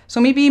 So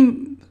maybe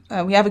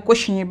we have a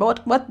question here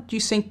about what do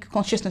you think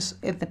consciousness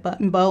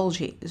in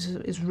biology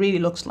is really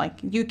looks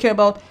like? Do you care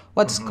about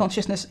what's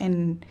consciousness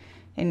in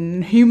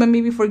human,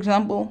 maybe, for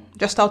example,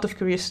 just out of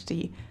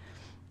curiosity?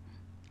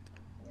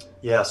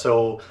 Yeah,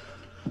 so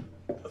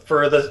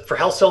for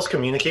how cells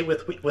communicate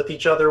with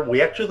each other,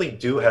 we actually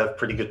do have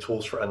pretty good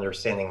tools for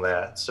understanding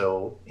that.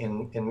 So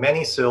in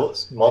many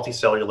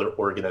multicellular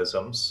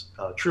organisms,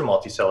 true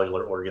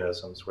multicellular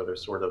organisms, where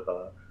there's sort of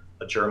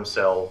a germ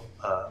cell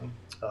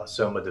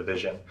soma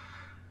division,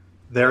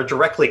 they're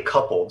directly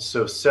coupled.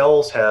 So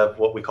cells have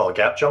what we call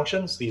gap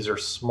junctions. These are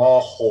small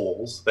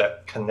holes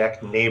that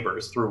connect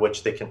neighbors through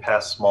which they can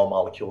pass small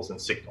molecules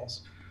and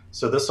signals.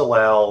 So this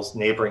allows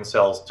neighboring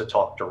cells to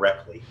talk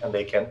directly, and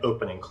they can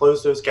open and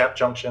close those gap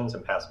junctions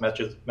and pass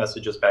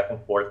messages back and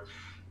forth.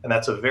 And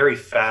that's a very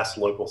fast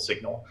local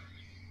signal.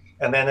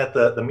 And then at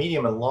the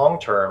medium and long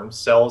term,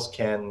 cells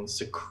can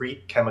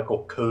secrete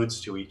chemical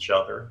codes to each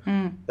other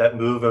that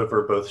move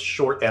over both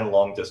short and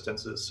long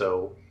distances.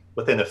 So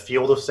within a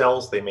field of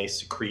cells, they may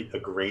secrete a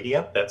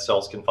gradient that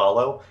cells can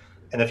follow.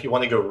 And if you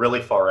want to go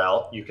really far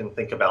out, you can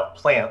think about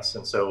plants.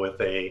 And so if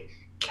a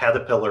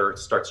caterpillar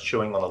starts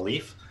chewing on a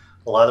leaf,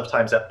 a lot of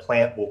times that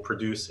plant will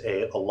produce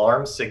an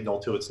alarm signal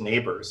to its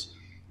neighbors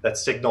that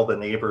signal the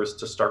neighbors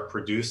to start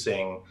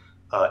producing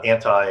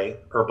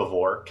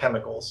anti-herbivore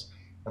chemicals.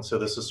 And so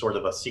this is sort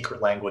of a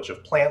secret language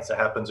of plants that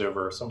happens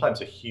over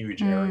sometimes a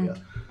huge area.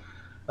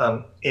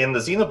 In the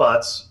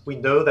xenobots, we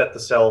know that the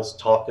cells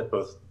talk at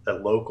both a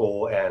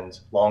local and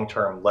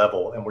long-term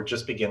level, and we're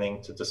just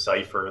beginning to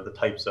decipher the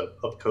types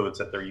of codes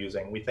that they're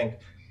using. We think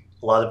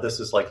a lot of this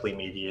is likely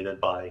mediated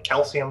by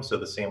calcium, so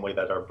the same way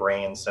that our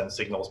brain sends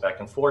signals back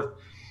and forth,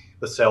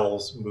 the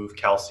cells move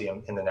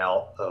calcium in and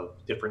out of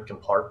different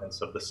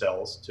compartments of the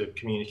cells to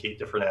communicate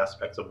different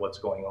aspects of what's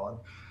going on.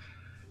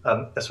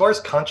 As far as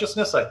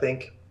consciousness, I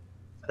think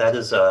that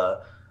is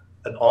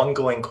an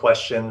ongoing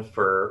question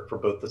for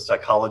both the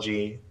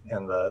psychology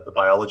and the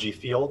biology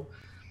field.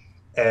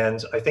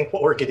 And I think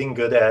what we're getting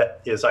good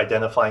at is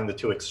identifying the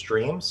two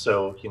extremes.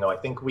 So, I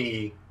think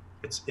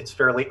it's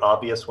fairly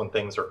obvious when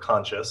things are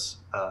conscious,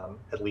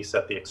 at least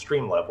at the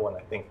extreme level. And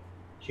I think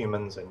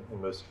humans and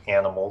most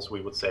animals, we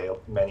would say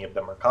many of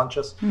them are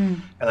conscious.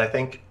 And I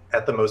think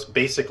at the most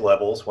basic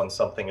levels, when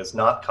something is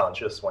not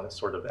conscious, when it's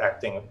sort of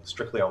acting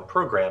strictly on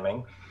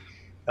programming,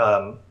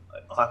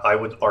 I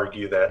would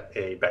argue that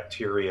a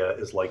bacteria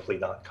is likely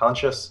not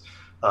conscious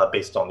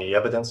based on the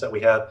evidence that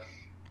we have.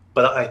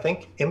 But I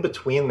think in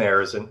between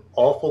there is an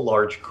awful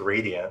large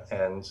gradient.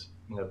 And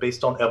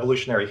based on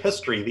evolutionary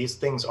history, these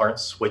things aren't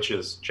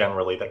switches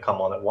generally that come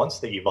on at once.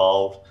 They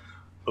evolve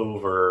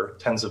over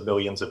tens of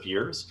millions of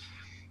years.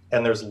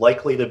 And there's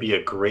likely to be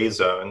a gray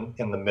zone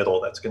in the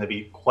middle that's going to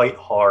be quite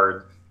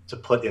hard to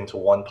put into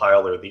one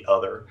pile or the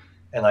other.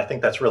 And I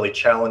think that's really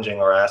challenging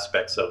our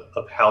aspects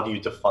of how do you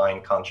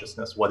define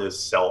consciousness? What is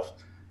self?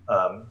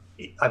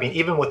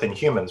 Even within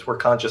humans, we're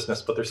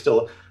consciousness, but there's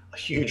still a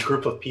huge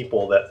group of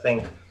people that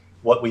think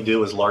what we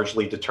do is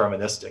largely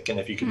deterministic. And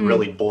if you could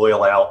really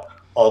boil out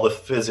all the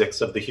physics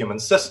of the human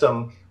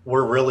system,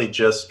 we're really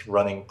just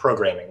running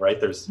programming, right?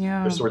 There's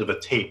sort of a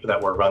tape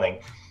that we're running.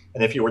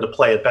 And if you were to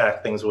play it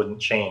back, things wouldn't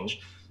change.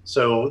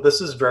 So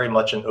this is very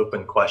much an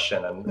open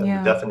question, and the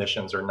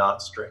definitions are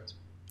not strict.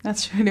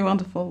 That's really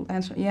wonderful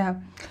answer. Yeah.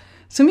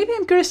 So maybe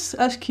I'm curious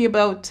to ask you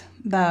about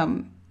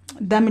the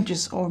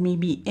damages or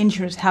maybe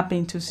injuries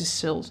happening to these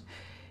cells.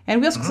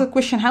 And we ask the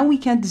question how we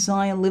can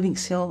design a living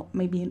cell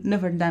maybe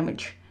never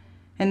damage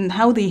and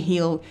how they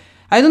heal.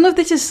 I don't know if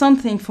this is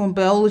something from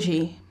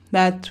biology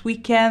that we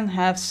can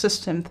have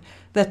systems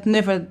that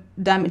never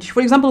damage.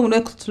 For example, when we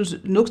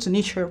look to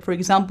nature, for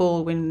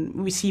example, when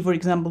we see, for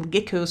example,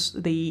 geckos,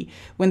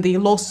 when they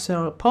lost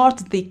their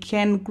part, they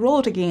can grow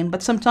it again,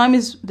 but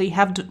sometimes they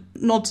have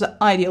not the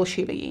ideal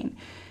shape again.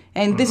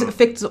 And this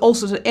affects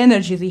also the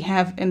energy they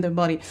have in their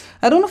body.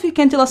 I don't know if you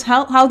can tell us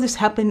how this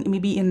happened,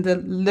 maybe in the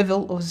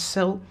level of the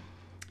cell,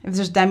 if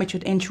there's damage or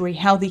injury,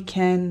 how they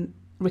can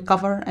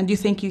recover, and do you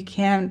think you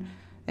can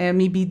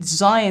maybe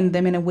design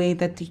them in a way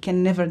that they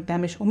can never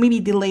damage or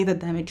maybe delay the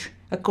damage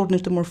according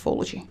to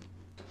morphology?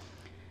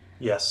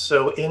 Yes.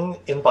 So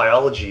in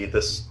biology,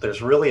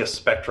 there's really a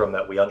spectrum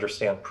that we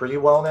understand pretty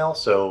well now.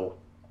 So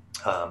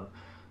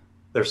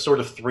there's sort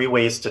of three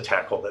ways to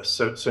tackle this.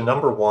 So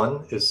number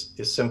one is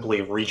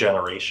simply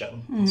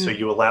regeneration. So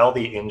you allow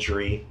the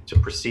injury to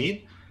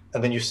proceed,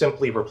 and then you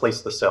simply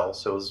replace the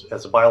cells. So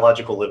as a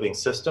biological living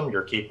system,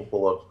 you're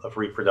capable of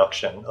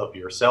reproduction of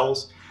your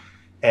cells,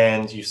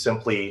 and you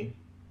simply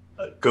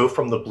go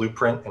from the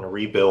blueprint and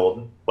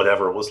rebuild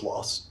whatever was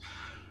lost.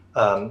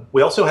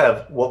 We also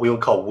have what we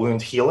would call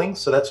wound healing.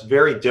 So that's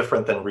very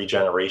different than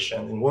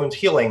regeneration. In wound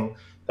healing,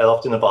 that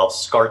often involves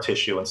scar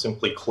tissue and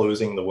simply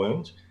closing the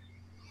wound.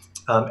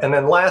 And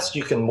then last,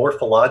 you can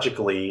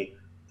morphologically,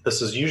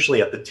 this is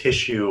usually at the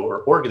tissue or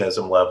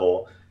organism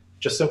level,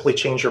 just simply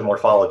change your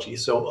morphology.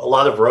 So a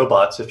lot of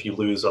robots, if you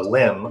lose a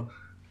limb,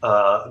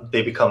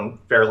 they become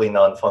fairly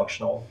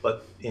non-functional.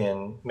 But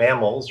in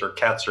mammals or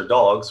cats or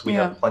dogs, we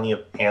have plenty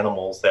of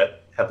animals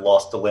that have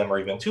lost a limb or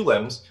even two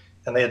limbs,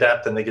 and they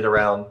adapt and they get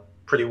around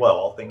pretty well,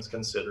 all things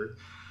considered.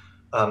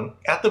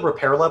 At the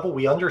repair level,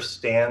 we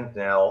understand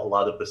now a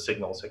lot of the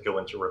signals that go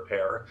into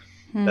repair,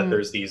 that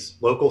there's these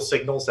local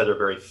signals that are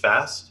very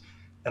fast,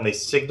 and they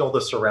signal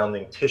the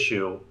surrounding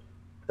tissue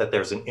that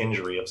there's an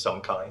injury of some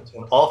kind.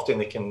 And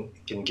often it can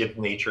give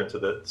nature into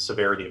the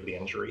severity of the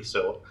injury.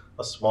 So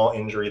a small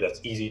injury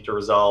that's easy to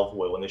resolve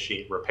will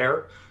initiate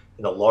repair,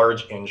 and a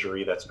large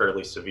injury that's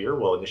fairly severe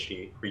will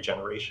initiate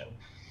regeneration.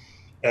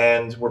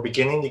 And we're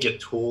beginning to get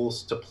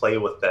tools to play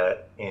with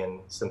that in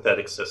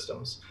synthetic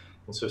systems.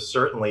 And so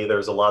certainly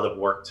there's a lot of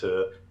work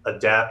to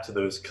adapt to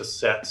those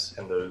cassettes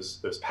and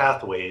those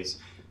pathways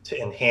to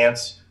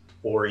enhance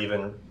or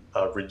even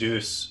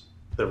reduce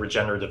the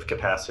regenerative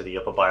capacity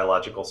of a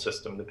biological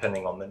system,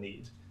 depending on the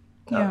need.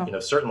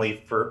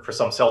 Certainly for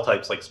some cell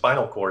types like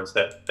spinal cords,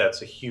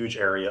 that's a huge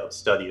area of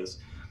study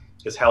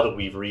is how do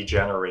we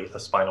regenerate a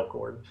spinal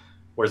cord?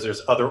 Whereas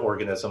there's other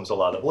organisms, a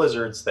lot of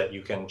lizards, that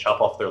you can chop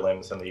off their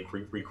limbs and they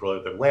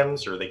regrow their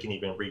limbs, or they can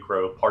even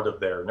regrow part of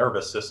their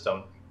nervous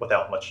system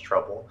without much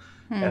trouble.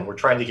 And we're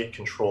trying to get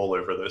control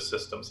over those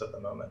systems at the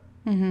moment.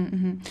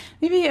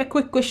 Maybe a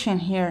quick question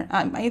here.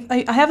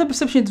 I have the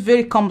perception it's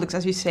very complex,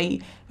 as you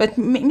say, but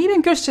maybe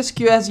I'm curious to ask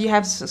you, as you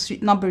have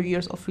a number of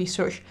years of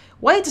research,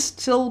 why it is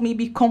still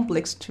maybe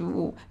complex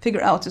to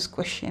figure out this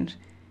question?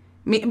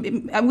 We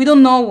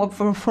don't know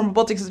from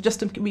robotics, just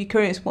to be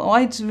curious,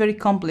 why it's very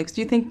complex.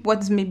 Do you think what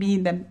is maybe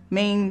the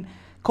main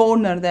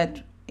corner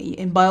that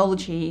in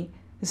biology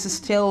this is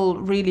still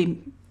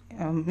really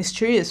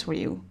mysterious for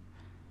you?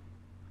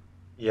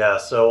 Yeah,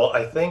 so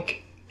I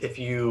think if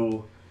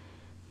you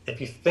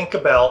think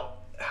about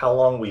how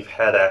long we've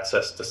had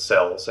access to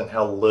cells and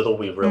how little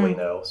we really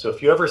know. So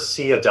if you ever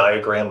see a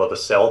diagram of a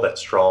cell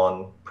that's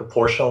drawn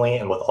proportionally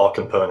and with all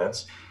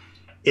components,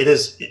 it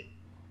is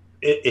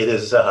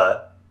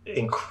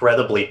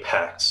incredibly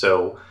packed.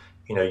 So,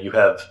 you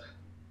have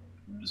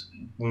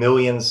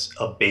millions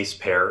of base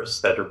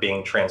pairs that are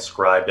being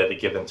transcribed at a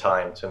given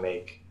time to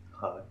make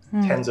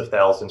tens of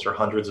thousands or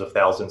hundreds of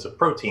thousands of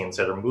proteins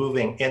that are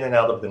moving in and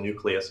out of the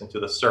nucleus into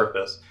the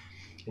surface.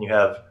 And you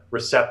have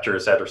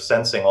receptors that are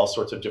sensing all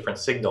sorts of different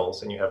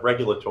signals, and you have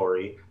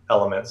regulatory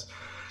elements.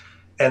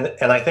 And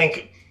I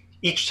think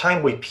each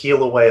time we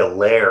peel away a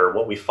layer,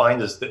 what we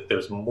find is that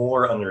there's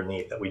more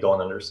underneath that we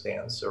don't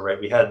understand. So, right,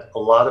 we had a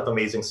lot of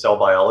amazing cell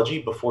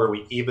biology before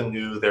we even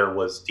knew there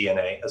was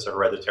DNA as a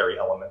hereditary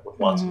element with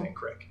Watson and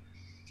Crick.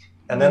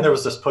 And then there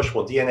was this push,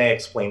 well, DNA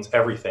explains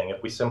everything.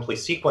 If we simply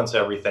sequence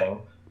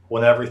everything,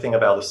 we'll know everything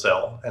about a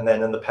cell. And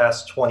then in the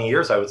past 20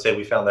 years, I would say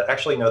we found that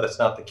actually, no, that's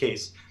not the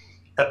case.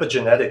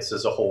 Epigenetics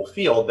is a whole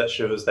field that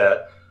shows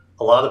that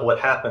a lot of what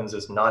happens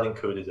is not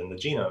encoded in the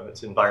genome.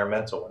 It's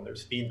environmental, and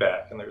there's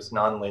feedback, and there's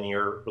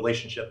nonlinear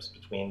relationships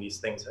between these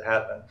things that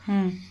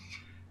happen.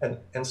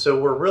 And so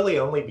we're really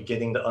only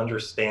beginning to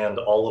understand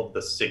all of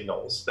the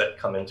signals that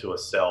come into a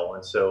cell.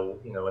 And so,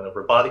 in a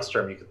robotics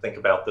term, you could think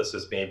about this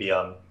as maybe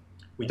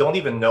we don't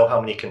even know how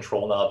many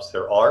control knobs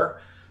there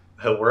are.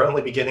 We're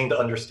only beginning to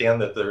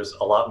understand that there's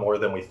a lot more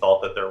than we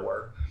thought that there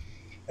were.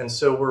 And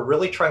so we're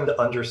really trying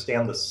to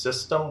understand the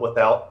system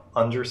without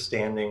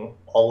understanding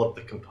all of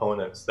the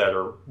components that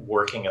are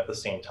working at the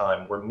same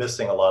time. We're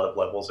missing a lot of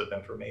levels of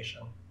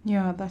information.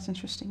 Yeah, that's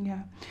interesting,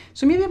 yeah.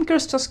 So maybe I'm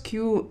curious to ask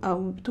you,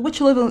 to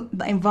which level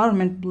the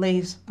environment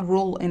plays a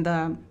role in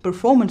the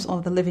performance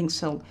of the living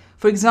cell?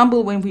 For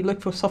example, when we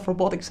look for soft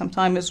robotics,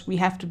 sometimes we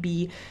have to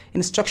be in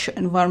a structured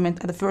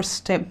environment at the first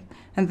step.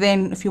 And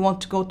then if you want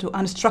to go to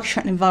an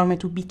unstructured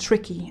environment, it would be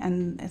tricky,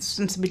 and it's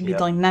sensibly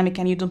dynamic,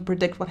 and you don't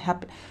predict what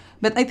happens.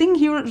 But I think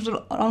here is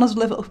another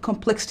level of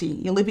complexity.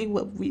 You're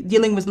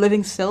dealing with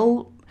living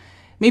cell.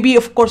 Maybe,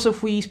 of course,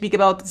 if we speak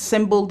about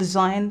simple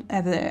design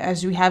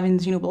as we have in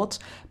xenobots,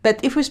 but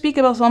if we speak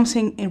about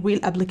something in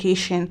real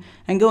application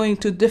and going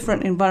to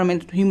different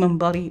environment, human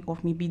body, or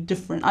maybe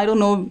different, I don't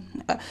know,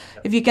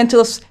 if you can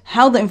tell us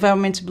how the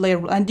environment play a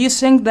role. And do you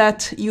think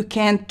that you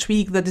can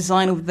tweak the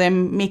design of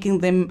them, making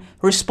them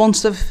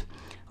responsive,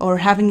 or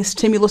having a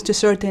stimulus to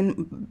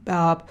certain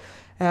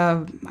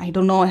I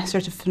don't know, a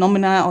certain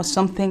phenomena or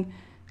something?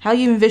 How do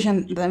you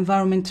envision the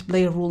environment to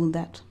play a role in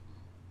that?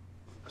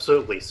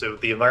 Absolutely. So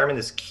the environment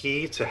is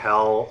key to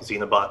how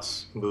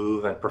xenobots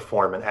move and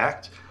perform and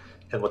act.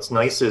 And what's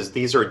nice is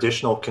these are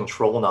additional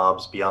control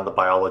knobs beyond the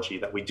biology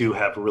that we do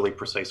have really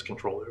precise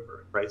control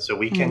over, right? So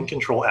we can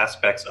control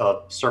aspects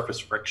of surface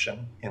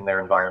friction in their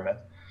environment.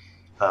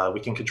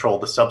 We can control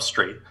the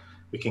substrate.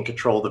 We can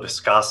control the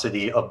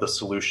viscosity of the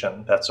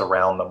solution that's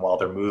around them while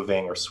they're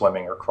moving or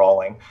swimming or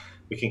crawling.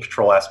 We can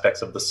control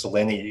aspects of the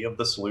salinity of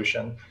the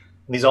solution.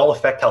 And these all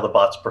affect how the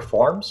bots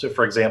perform. So,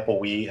 for example,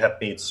 we have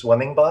made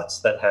swimming bots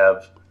that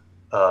have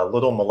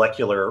little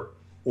molecular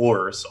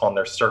oars on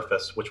their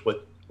surface, with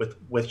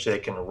which they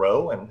can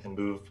row and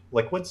move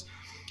liquids.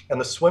 And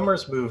the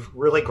swimmers move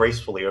really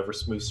gracefully over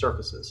smooth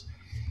surfaces.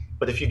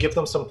 But if you give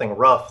them something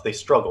rough, they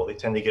struggle. They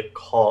tend to get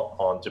caught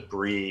on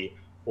debris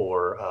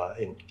or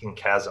in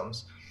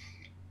chasms.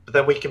 But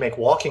then we can make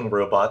walking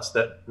robots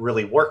that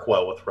really work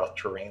well with rough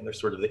terrain. They're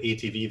sort of the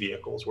ATV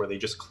vehicles where they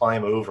just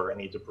climb over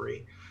any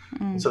debris.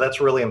 And so that's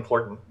really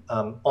important.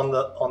 On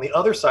the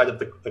other side of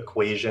the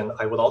equation,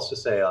 I would also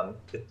say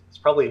it's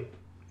probably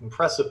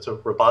impressive to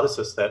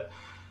roboticists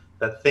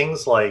that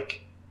things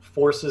like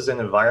forces and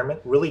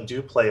environment really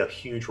do play a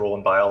huge role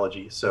in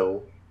biology.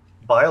 So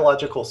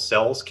biological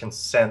cells can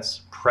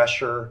sense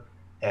pressure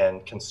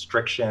and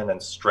constriction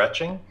and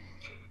stretching.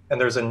 And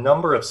there's a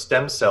number of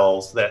stem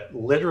cells that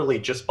literally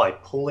just by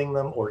pulling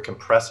them or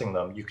compressing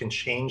them, you can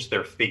change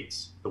their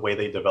fates, the way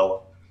they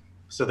develop.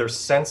 So they're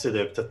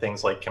sensitive to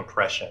things like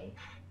compression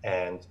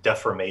and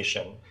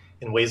deformation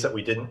in ways that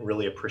we didn't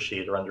really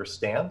appreciate or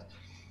understand.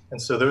 And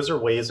so those are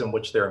ways in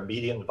which their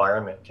immediate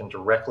environment can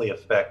directly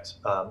affect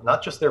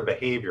not just their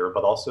behavior,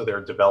 but also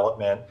their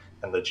development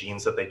and the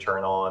genes that they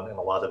turn on and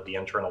a lot of the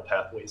internal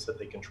pathways that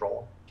they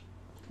control.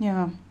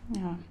 Yeah.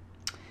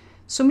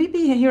 So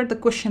maybe here the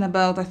question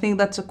about, I think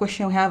that's a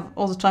question we have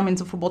all the time in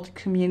the robotic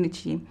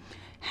community,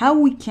 how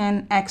we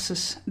can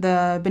access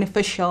the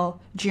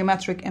beneficial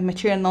geometric and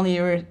material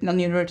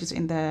nonlinearities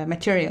in the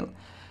material.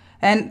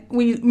 And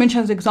we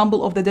mentioned the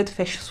example of the dead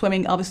fish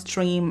swimming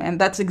upstream, and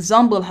that's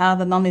example how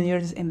the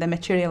nonlinearities in the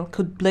material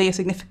could play a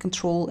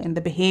significant role in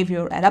the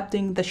behavior,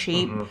 adapting the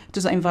shape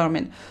to the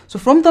environment. So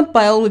from the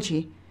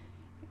biology,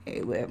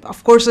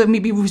 of course,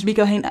 maybe we speak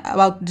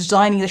about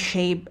designing the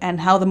shape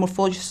and how the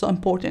morphology is so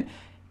important.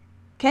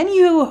 can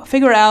you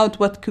figure out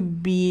what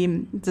could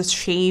be the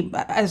shape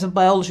as a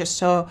biologist?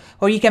 So,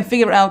 or you can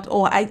figure out,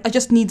 oh, I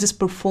just need this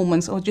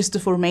performance or just the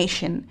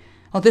formation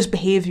or this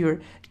behavior.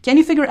 Can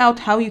you figure out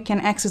how you can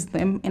access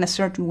them in a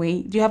certain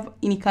way? Do you have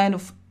any kind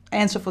of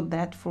answer for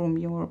that from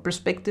your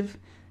perspective?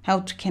 How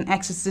to can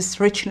access this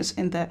richness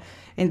in the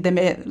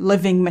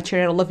living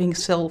material, living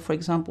cell, for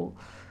example?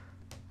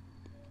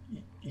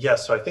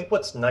 Yes, so I think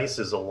what's nice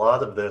is a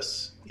lot of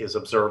this is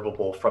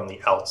observable from the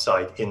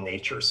outside in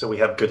nature. So we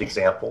have good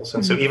examples.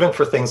 And so even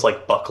for things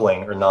like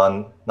buckling or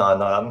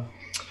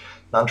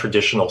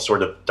non-traditional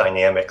sort of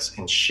dynamics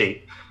in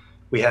shape,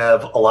 we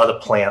have a lot of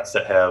plants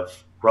that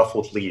have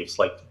ruffled leaves,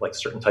 like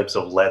certain types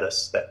of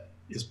lettuce that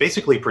is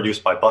basically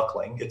produced by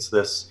buckling. It's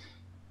this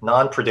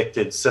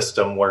non-predicted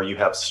system where you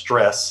have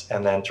stress,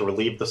 and then to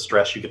relieve the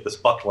stress, you get this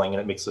buckling,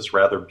 and it makes this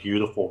rather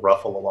beautiful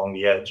ruffle along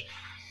the edge.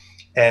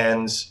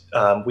 And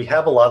we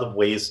have a lot of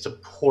ways to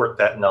port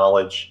that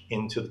knowledge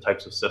into the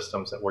types of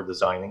systems that we're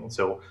designing.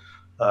 So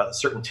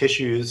certain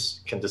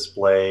tissues can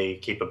display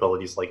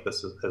capabilities like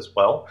this as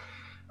well.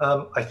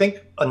 I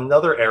think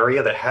another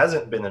area that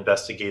hasn't been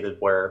investigated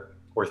where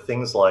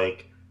things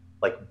like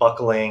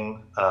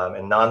buckling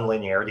and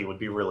non-linearity would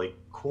be really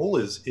cool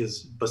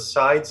is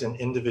besides an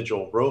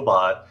individual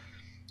robot,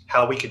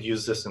 how we could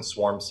use this in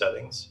swarm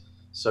settings.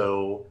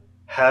 So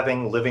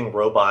having living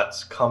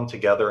robots come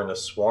together in a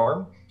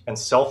swarm and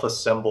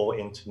self-assemble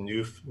into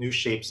new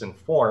shapes and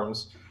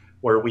forms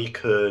where we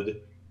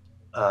could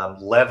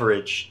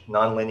leverage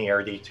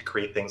non-linearity to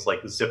create things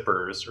like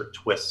zippers or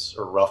twists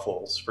or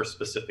ruffles for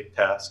specific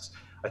tasks.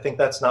 I think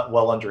that's not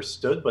well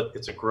understood, but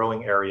it's a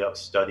growing area of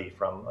study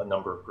from a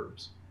number of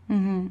groups.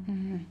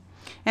 And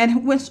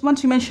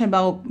once you mentioned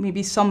about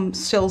maybe some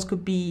cells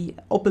could be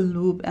open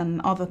loop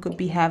and other could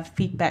have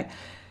feedback.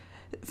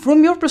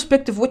 From your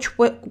perspective, which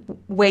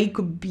way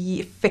could be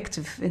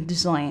effective in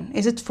design?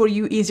 Is it for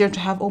you easier to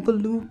have open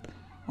loop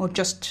or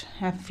just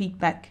have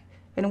feedback?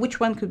 And which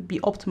one could be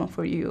optimal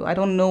for you? I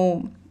don't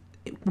know,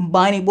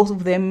 combining both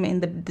of them in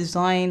the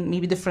design,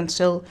 maybe different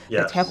cell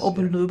that have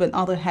open loop and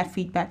other have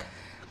feedback.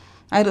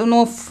 I don't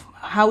know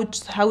how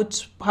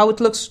it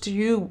looks to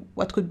you.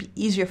 What could be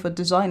easier for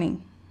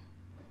designing?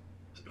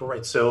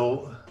 Right.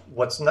 So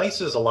what's nice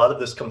is a lot of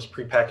this comes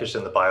prepackaged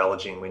in the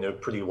biology, and we know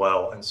pretty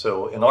well. And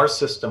so in our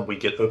system, we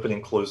get open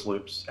and closed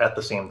loops at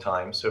the same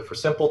time. So for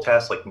simple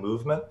tasks like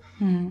movement,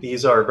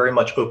 these are very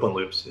much open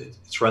loops.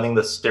 It's running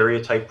the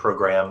stereotype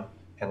program,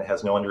 and it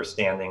has no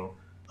understanding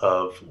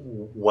of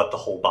what the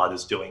whole bot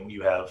is doing.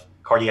 You have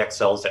cardiac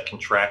cells that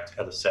contract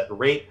at a set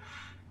rate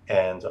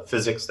and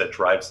physics that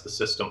drives the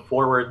system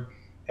forward.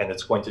 And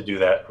it's going to do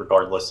that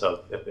regardless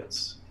of if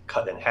it's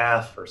cut in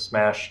half or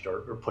smashed or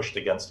pushed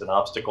against an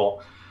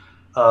obstacle.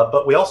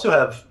 But we also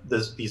have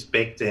these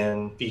baked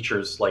in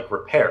features like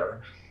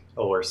repair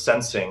or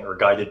sensing or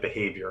guided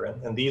behavior.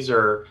 And these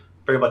are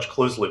very much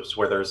closed loops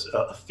where there's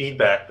a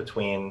feedback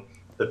between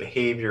the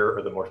behavior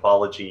or the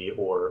morphology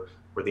or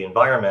the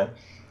environment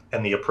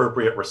and the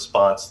appropriate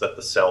response that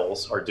the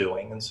cells are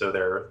doing. And so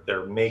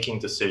they're making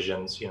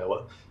decisions.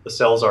 The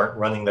cells aren't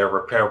running their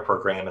repair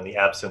program in the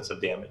absence of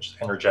damage.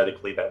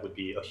 Energetically, that would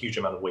be a huge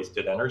amount of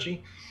wasted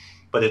energy.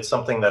 But it's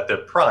something that they're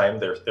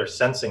primed, they're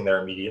sensing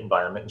their immediate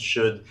environment. And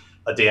should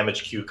a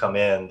damage cue come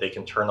in, they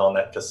can turn on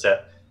that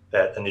cassette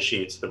that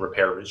initiates the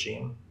repair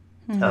regime.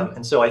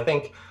 And so I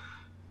think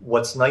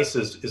what's nice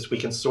is we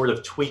can sort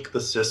of tweak the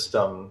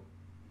system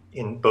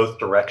in both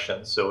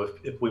directions. So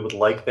if we would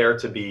like there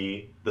to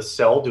be the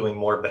cell doing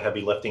more of the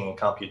heavy lifting and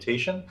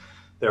computation,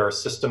 there are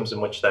systems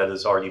in which that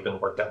has already been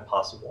worked out and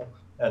possible.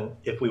 And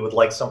if we would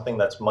like something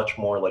that's much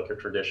more like a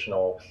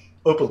traditional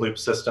open loop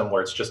system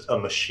where it's just a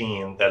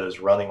machine that is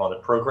running on a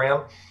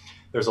program,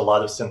 there's a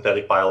lot of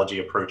synthetic biology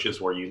approaches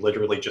where you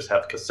literally just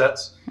have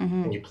cassettes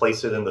and you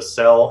place it in the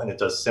cell and it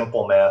does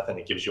simple math and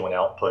it gives you an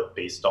output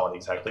based on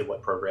exactly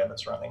what program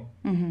it's running.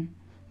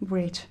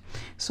 Great.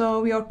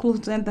 So we are close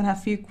to the end and have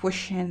a few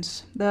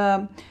questions.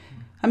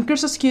 I'm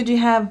curious to ask you, do you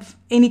have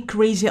any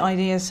crazy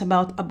ideas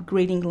about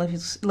upgrading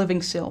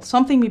living cells?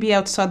 Something maybe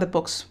outside the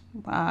box.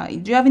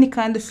 Do you have any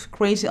kind of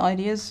crazy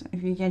ideas,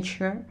 if you can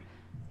share?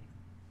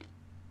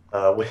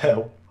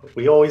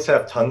 We always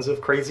have tons of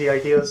crazy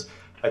ideas.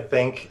 I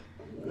think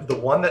the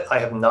one that I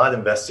have not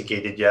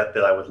investigated yet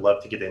that I would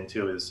love to get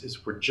into is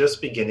we're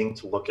just beginning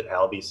to look at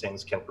how these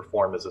things can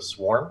perform as a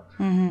swarm.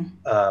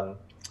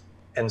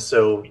 And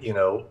so,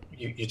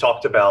 you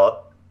talked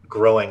about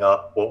growing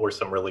up, what were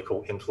some really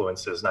cool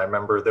influences? And I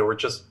remember there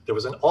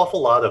was an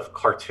awful lot of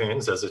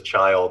cartoons as a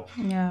child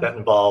that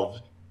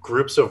involved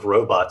groups of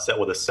robots that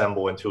would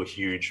assemble into a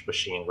huge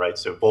machine, right?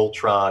 So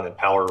Voltron and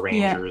Power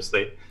Rangers,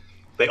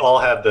 they all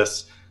have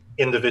this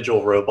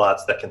individual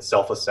robots that can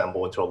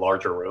self-assemble into a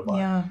larger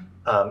robot.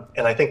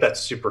 And I think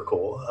that's super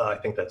cool. I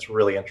think that's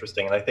really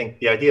interesting. And I think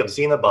the idea of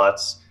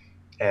xenobots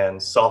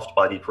and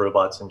soft-bodied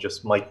robots and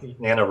just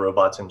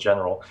nanorobots in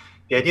general,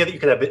 the idea that you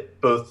could have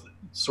both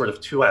sort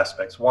of two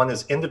aspects. One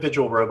is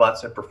individual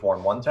robots that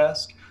perform one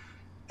task,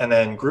 and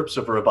then groups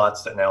of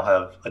robots that now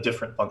have a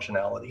different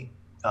functionality.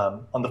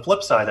 On the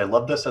flip side, I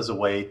love this as a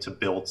way to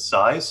build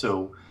size.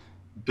 So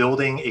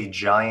building a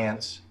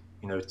giant,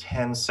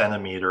 10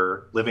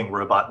 centimeter living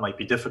robot might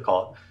be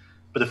difficult.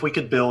 But if we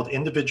could build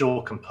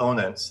individual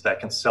components that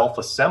can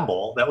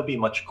self-assemble, that would be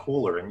much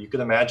cooler. And you could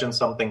imagine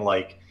something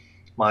like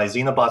my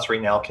xenobots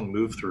right now can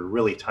move through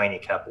really tiny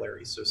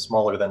capillaries, so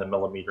smaller than a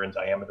millimeter in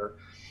diameter.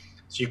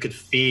 So you could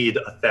feed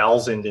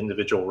 1,000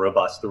 individual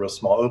robots through a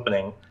small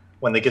opening.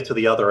 When they get to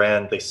the other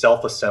end, they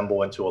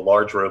self-assemble into a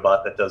large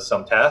robot that does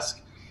some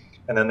task,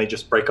 and then they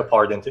just break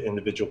apart into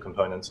individual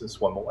components and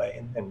swim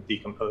away and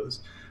decompose.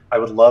 I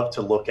would love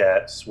to look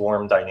at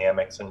swarm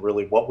dynamics and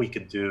really what we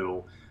could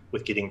do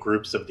with getting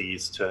groups of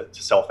these to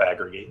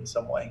self-aggregate in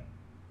some way.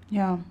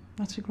 Yeah,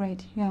 that's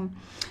great. Yeah.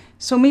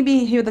 So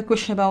maybe here the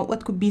question about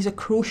what could be the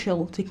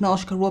crucial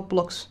technological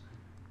roadblocks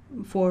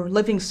for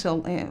living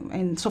cell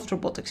and soft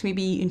robotics,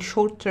 maybe in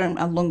short term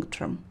and long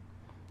term.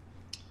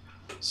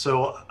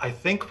 So I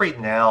think right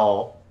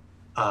now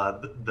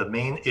the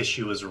main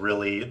issue is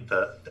really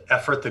the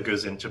effort that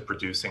goes into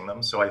producing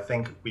them. So I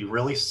think we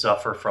really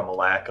suffer from a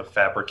lack of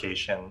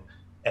fabrication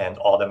and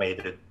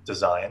automated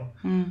design,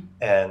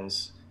 and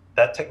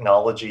that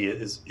technology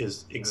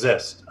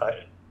exists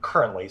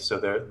currently. So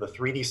the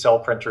 3D cell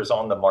printers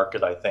on the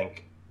market, I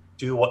think,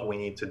 do what we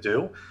need to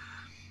do.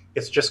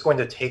 It's just going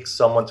to take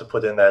someone to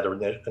put in that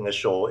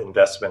initial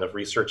investment of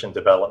research and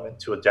development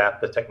to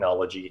adapt the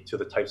technology to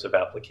the types of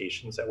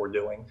applications that we're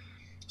doing.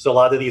 So a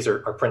lot of these are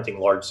printing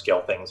large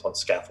scale things on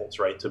scaffolds,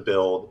 right, to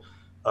build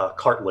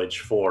cartilage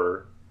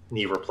for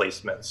knee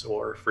replacements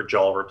or for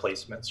jaw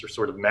replacements or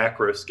sort of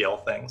macro scale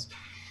things.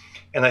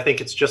 And I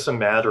think it's just a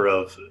matter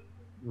of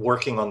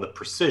working on the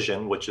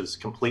precision, which is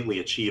completely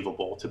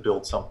achievable, to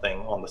build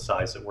something on the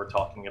size that we're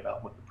talking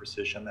about with the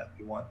precision that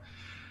we want.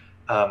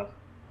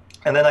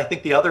 And then I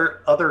think the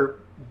other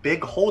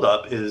big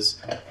holdup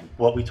is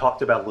what we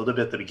talked about a little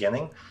bit at the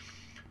beginning.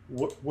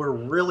 We're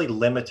really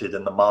limited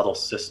in the model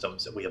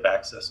systems that we have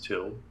access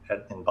to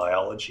in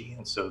biology.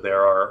 And so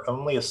there are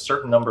only a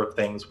certain number of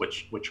things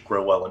which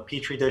grow well in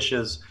petri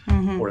dishes,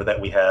 or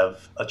that we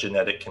have a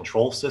genetic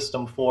control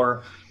system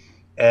for.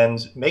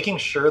 And making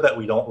sure that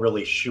we don't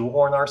really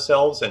shoehorn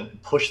ourselves and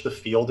push the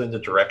field in the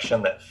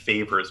direction that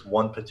favors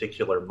one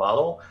particular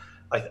model,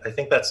 I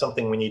think that's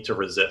something we need to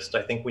resist.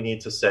 I think we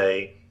need to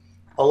say,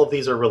 all of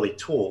these are really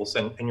tools,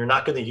 and you're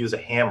not going to use a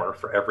hammer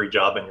for every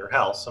job in your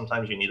house.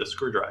 Sometimes you need a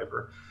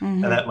screwdriver,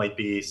 and that might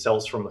be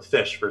cells from a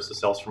fish versus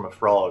cells from a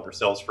frog or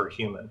cells for a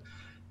human.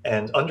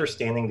 And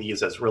understanding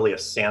these as really a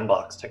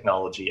sandbox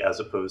technology as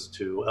opposed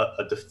to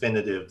a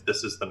definitive,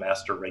 this is the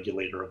master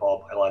regulator of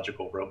all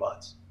biological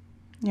robots.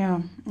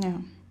 Yeah.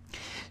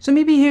 So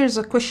maybe here's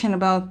a question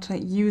about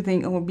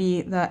using, or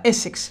be the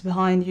ethics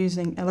behind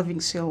using a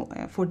living cell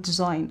for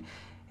design.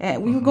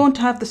 We were going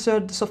to have the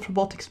third soft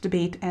robotics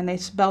debate, and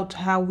it's about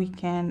how we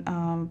can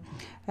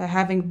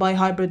having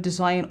BioHybrid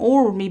design,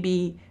 or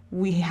maybe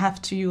we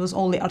have to use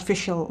only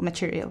artificial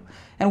material,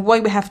 and why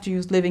we have to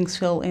use living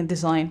cell in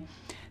design.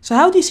 So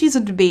how do you see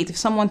the debate if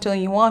someone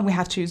telling you why we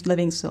have to use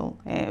living cell?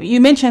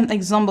 You mentioned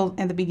example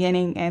in the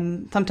beginning,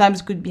 and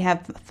sometimes could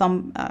have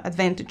some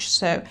advantage.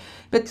 So,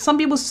 but some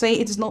people say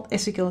it is not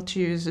ethical to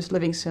use this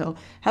living cell.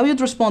 How would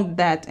you respond to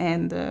that,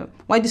 and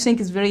why do you think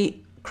it's very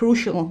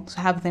crucial to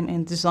have them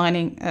in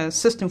designing a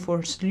system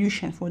for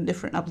solution for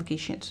different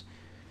applications?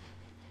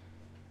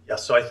 Yeah,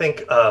 so I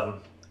think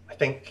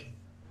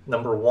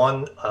number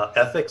one,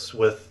 ethics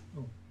with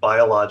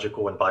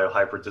biological and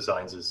biohybrid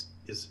designs is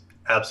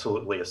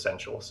absolutely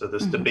essential. So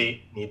this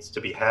debate needs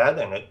to be had,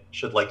 and it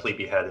should likely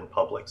be had in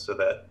public so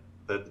that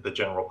the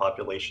general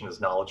population is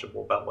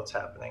knowledgeable about what's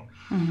happening.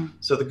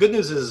 So the good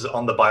news is,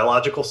 on the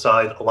biological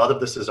side, a lot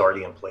of this is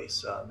already in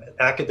place. At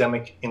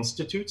academic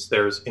institutes,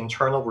 there's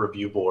internal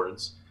review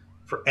boards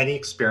for any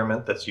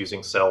experiment that's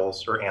using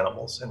cells or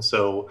animals. And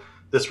so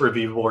this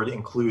review board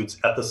includes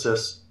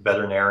ethicists,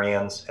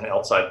 veterinarians, and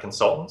outside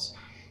consultants.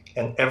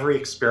 And every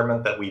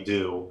experiment that we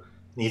do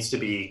needs to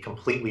be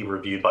completely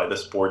reviewed by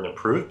this board and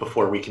approved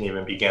before we can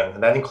even begin.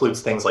 And that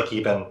includes things like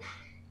even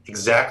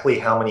exactly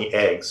how many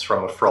eggs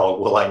from a frog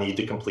will I need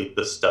to complete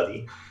this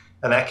study.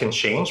 And that can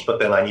change, but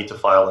then I need to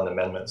file an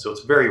amendment. So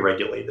it's very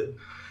regulated.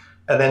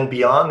 And then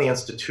beyond the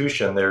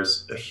institution,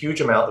 there's a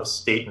huge amount of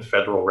state and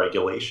federal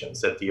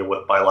regulations that deal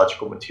with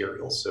biological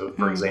materials. So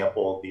for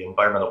example, the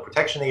Environmental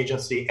Protection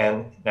Agency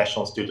and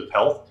National Institute of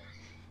Health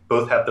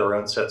both have their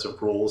own sets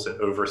of rules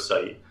and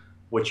oversight,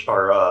 which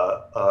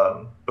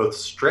are both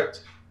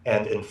strict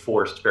and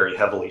enforced very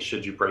heavily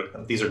should you break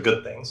them. These are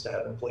good things to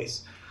have in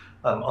place.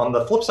 On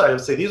the flip side, I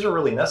would say these are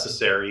really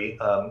necessary,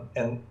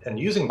 and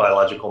using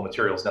biological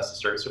materials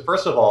necessary. So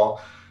first of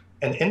all,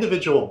 an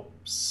individual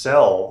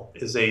cell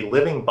is a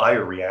living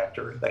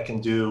bioreactor that can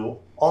do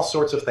all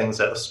sorts of things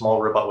that a small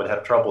robot would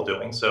have trouble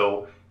doing.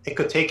 So it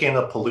could take in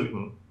a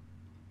pollutant,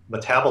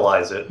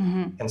 metabolize it,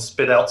 and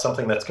spit out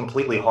something that's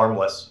completely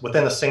harmless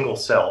within a single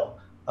cell.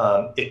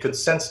 It could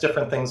sense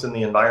different things in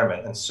the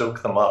environment and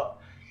soak them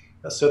up.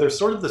 So there's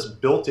sort of this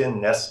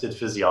built-in nested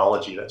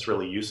physiology that's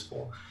really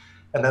useful.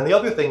 And then the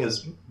other thing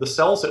is the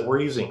cells that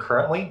we're using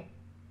currently,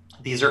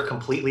 these are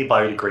completely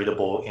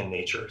biodegradable in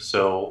nature.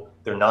 So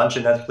they're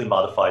non-genetically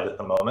modified at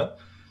the moment.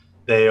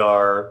 They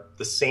are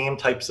the same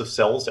types of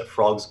cells that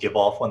frogs give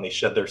off when they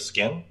shed their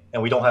skin,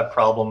 and we don't have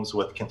problems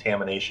with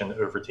contamination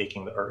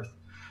overtaking the earth.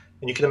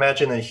 And you can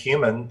imagine in a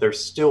human,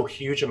 there's still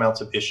huge amounts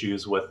of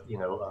issues with,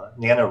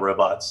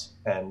 nanorobots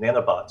and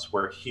nanobots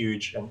were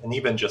huge, and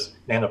even just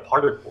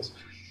nanoparticles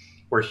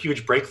were a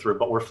huge breakthrough.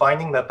 But we're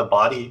finding that the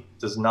body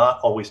does not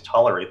always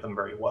tolerate them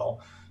very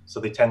well. So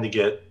they tend to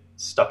get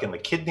stuck in the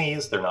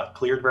kidneys. They're not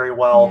cleared very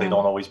well. They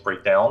don't always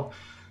break down.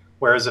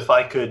 Whereas if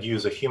I could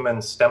use a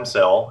human stem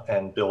cell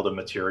and build a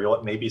material,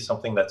 it may be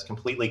something that's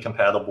completely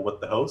compatible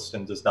with the host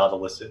and does not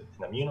elicit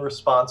an immune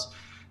response.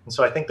 And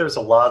so I think there's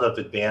a lot of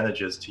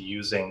advantages to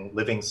using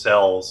living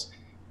cells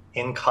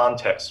in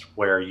context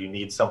where you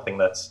need something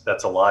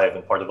that's alive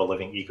and part of a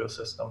living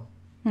ecosystem.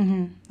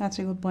 That's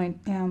a good point.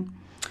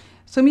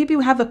 So maybe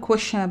we have a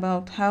question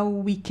about how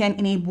we can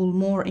enable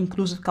more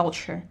inclusive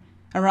culture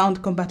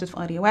around combative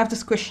idea. We have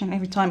this question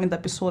every time in the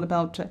episode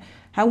about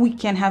how we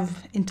can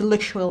have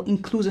intellectual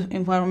inclusive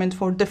environment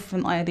for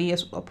different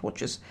ideas or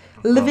approaches.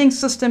 Living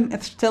system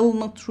is still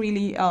not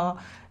really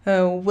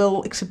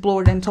well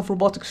explored in soft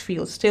robotics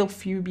field. Still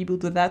few people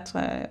do that.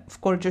 Of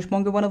course, Josh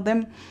Mongo, one of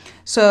them.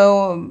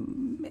 So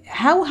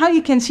how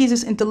you can see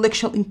this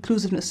intellectual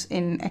inclusiveness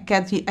in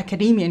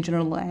academia in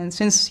general, and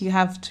since you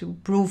have to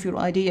prove your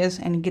ideas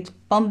and get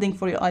funding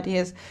for your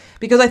ideas,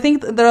 because I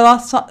think there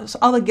are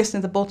other guests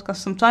in the podcast,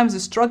 sometimes they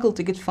struggle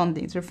to get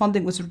funding. Their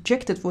funding was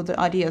rejected for their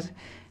ideas,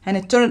 and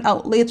it turned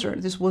out later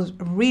this was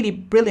really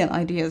brilliant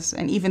ideas,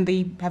 and even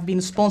they have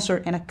been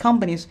sponsored in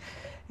companies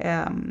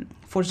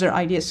for their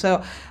ideas.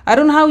 So I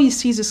don't know how you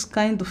see this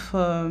kind of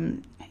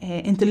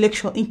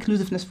intellectual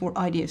inclusiveness for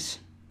ideas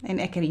in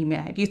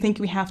academia. Do you think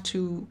we have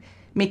to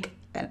make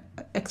an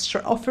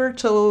extra effort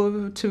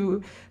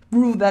to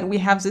prove that we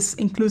have this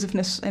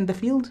inclusiveness in the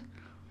field?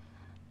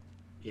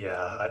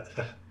 Yeah,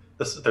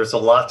 there's a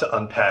lot to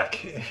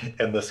unpack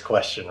in this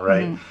question,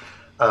 right?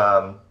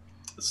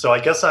 So I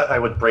guess I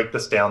would break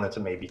this down into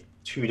maybe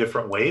two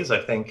different ways. I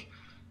think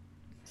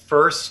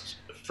first,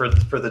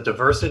 for the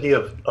diversity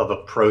of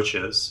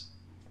approaches,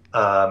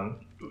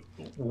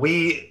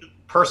 we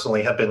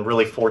personally have been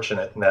really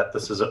fortunate in that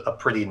this is a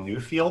pretty new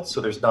field, so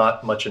there's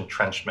not much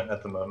entrenchment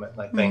at the moment.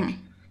 And I think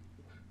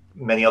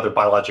many other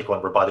biological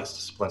and robotics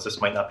disciplines, this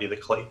might not be the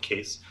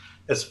case.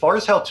 As far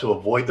as how to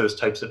avoid those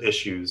types of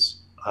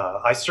issues,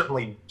 I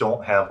certainly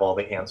don't have all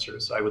the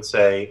answers. I would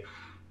say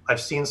I've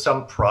seen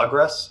some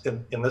progress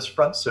in this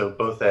front. So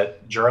both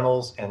at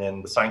journals and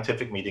in the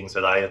scientific meetings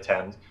that I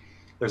attend,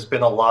 there's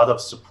been a lot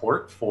of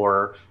support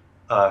for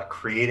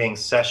creating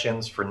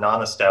sessions for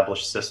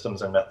non-established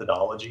systems and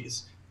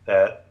methodologies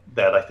that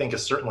I think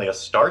is certainly a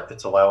start.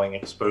 It's allowing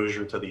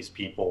exposure to these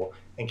people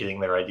and getting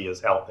their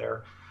ideas out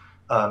there.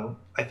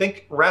 I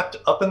think wrapped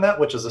up in that,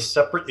 which is a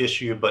separate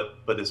issue,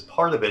 but as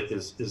part of it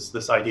is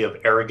this idea of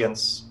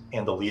arrogance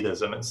and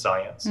elitism in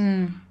science.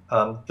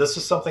 This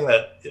is something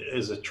that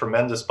is a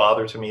tremendous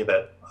bother to me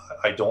that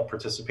I don't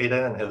participate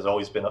in and has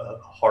always been a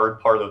hard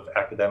part of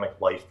academic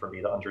life for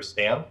me to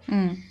understand.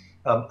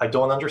 I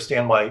don't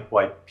understand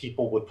why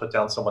people would put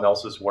down someone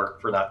else's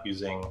work for not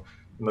using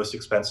the most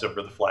expensive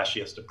or the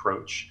flashiest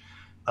approach.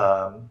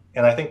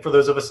 And I think for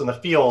those of us in the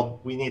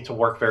field, we need to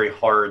work very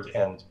hard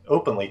and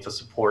openly to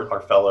support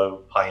our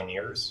fellow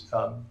pioneers,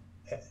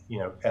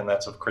 and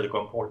that's of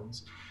critical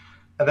importance.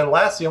 And then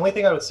last, the only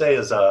thing I would say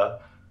is,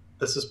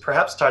 this is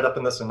perhaps tied up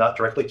in this and not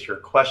directly to your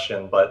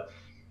question, but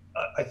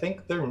I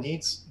think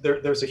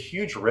there's a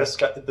huge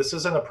risk. This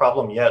isn't a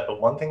problem yet, but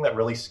one thing that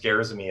really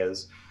scares me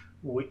is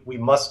we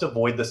must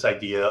avoid this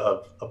idea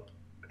of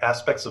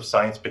aspects of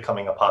science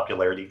becoming a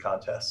popularity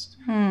contest.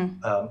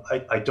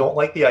 I don't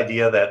like the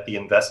idea that the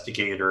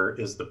investigator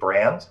is the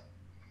brand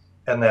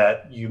and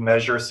that you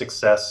measure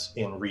success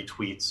in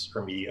retweets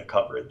or media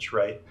coverage,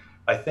 right?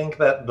 I think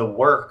that the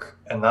work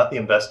and not the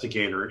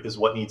investigator is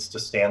what needs to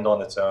stand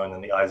on its own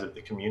in the eyes of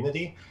the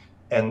community.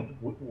 And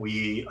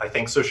I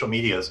think social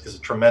media is a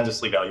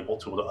tremendously valuable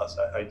tool to us.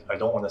 I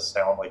don't want to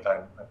sound like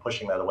I'm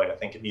pushing that away. I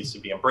think it needs to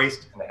be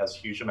embraced and it has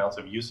huge amounts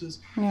of uses.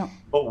 Yeah.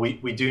 But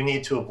we do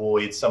need to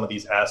avoid some of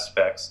these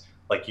aspects,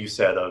 like you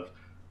said,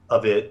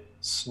 of it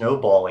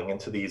snowballing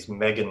into these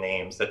mega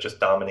names that just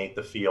dominate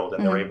the field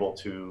and they're able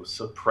to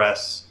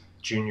suppress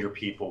junior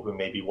people who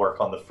maybe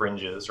work on the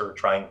fringes or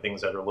trying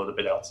things that are a little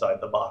bit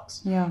outside the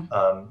box. Yeah.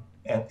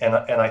 And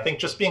I think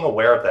just being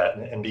aware of that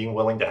and being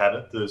willing to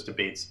have those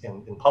debates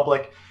in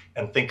public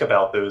and think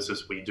about those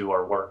as we do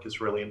our work is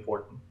really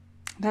important.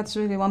 That's a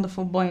really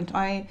wonderful point.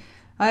 I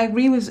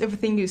agree with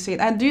everything you said.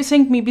 And do you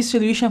think maybe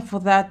solution for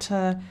that,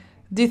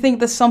 do you think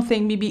there's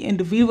something maybe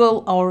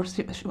individual or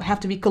have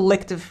to be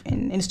collective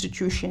in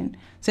institution?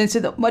 Since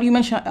what you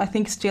mentioned, I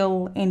think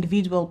still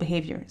individual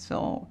behavior.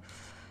 So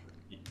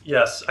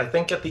yes, I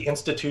think at the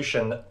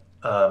institution,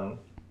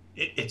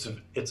 it's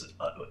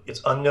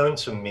unknown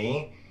to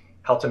me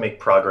how to make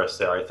progress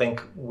there. I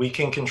think we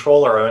can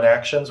control our own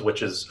actions,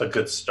 which is a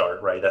good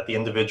start, right? At the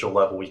individual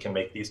level, we can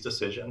make these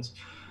decisions.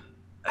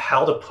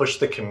 How to push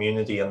the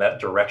community in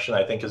that direction,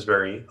 I think, is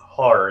very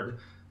hard.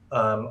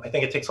 I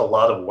think it takes a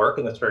lot of work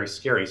and it's very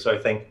scary. So I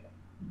think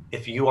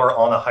if you are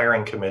on a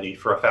hiring committee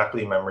for a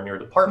faculty member in your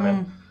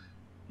department,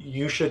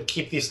 you should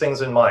keep these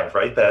things in mind,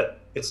 right? That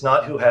it's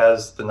not who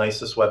has the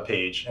nicest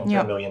webpage and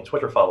 10 million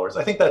Twitter followers.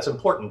 I think that's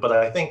important, but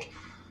I think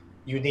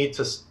you need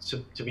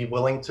to be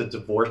willing to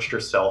divorce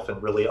yourself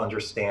and really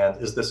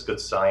understand, is this good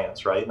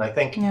science, right? And I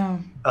think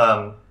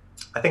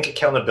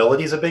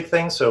accountability is a big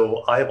thing.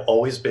 So I've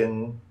always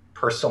been,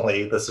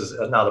 personally, this is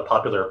not a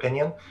popular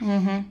opinion,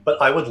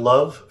 but I would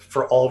love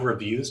for all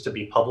reviews to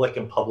be public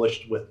and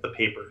published with the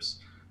papers.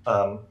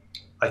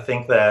 I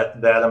think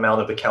that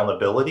amount of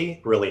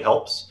accountability really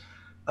helps.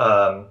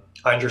 I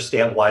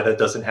understand why that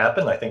doesn't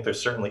happen. I think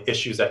there's certainly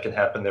issues that can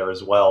happen there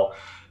as well.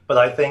 But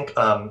I think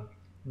I'm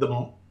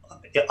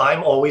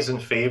always in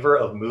favor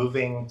of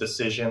moving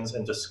decisions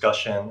and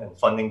discussion and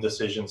funding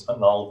decisions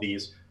on all of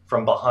these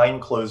from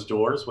behind closed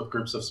doors with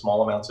groups of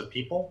small amounts of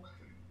people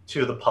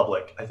to the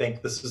public. I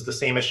think this is the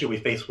same issue we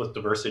face with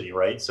diversity,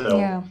 right?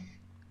 So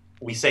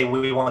we say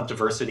we want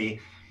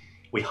diversity,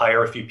 we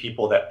hire a few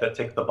people that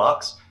tick the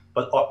box,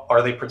 but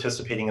are they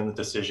participating in the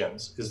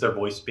decisions? Is their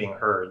voice being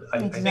heard?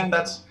 I think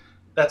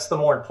that's the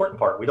more important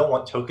part. We don't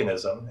want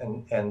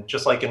tokenism. And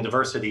just like in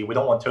diversity, we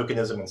don't want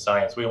tokenism in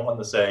science. We don't want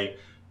to say,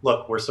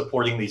 look, we're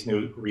supporting these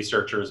new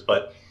researchers,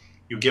 but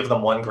you give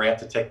them one grant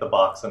to tick the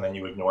box and then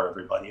you ignore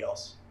everybody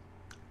else.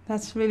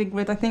 That's really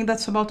great. I think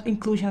that's about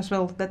inclusion as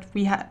well, that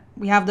we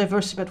have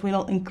diversity, but we're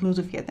not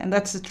inclusive yet. And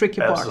that's the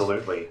tricky part.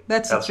 Absolutely.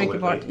 That's the tricky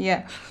part,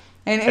 yeah.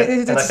 And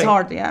it's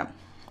hard, yeah.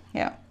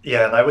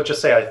 Yeah, and I would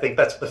just say, I think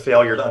that's the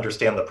failure to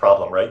understand the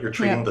problem, right? You're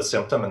treating the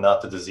symptom and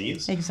not the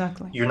disease.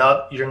 Exactly. You're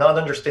not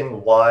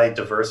understanding why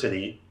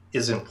diversity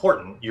is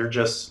important. You're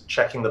just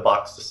checking the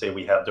box to say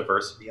we have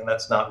diversity, and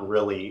that's not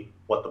really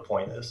what the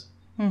point is.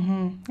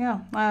 Yeah,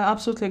 I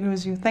absolutely agree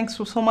with you. Thanks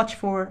so much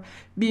for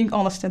being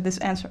honest in this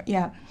answer.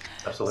 Yeah,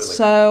 absolutely.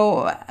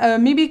 So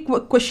maybe a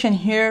question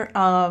here.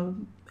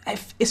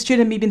 If a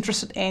student may be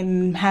interested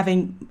in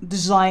having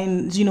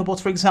design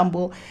xenobots, for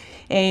example,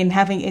 and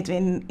having it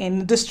in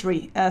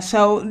industry.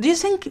 So do you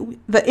think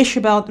the issue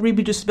about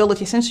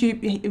reproducibility, since you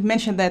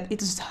mentioned that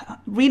it is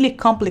really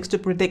complex to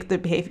predict the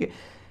behavior,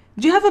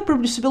 do you have a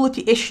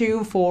reproducibility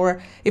issue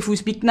for, if we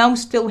speak now,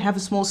 still have a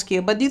small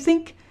scale, but do you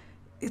think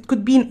it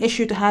could be an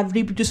issue to have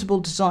reproducible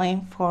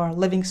design for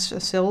living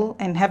cell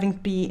and having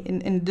it be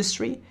in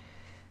industry?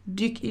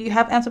 Do you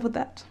have answer for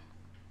that?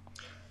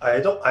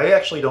 I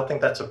actually don't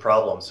think that's a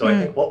problem. So I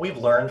think what we've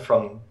learned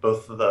from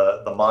both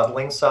the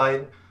modeling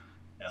side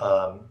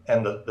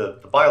and the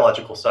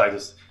biological side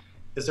is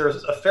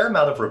there's a fair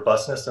amount of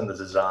robustness in the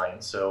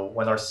design. So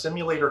when our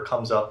simulator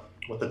comes up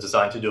with a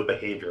design to do a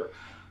behavior,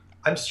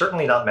 I'm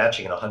certainly not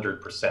matching it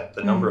 100%.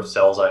 The number of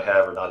cells I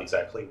have are not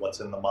exactly what's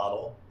in the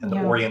model. And the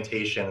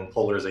orientation and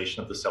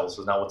polarization of the cells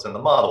is not what's in the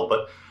model.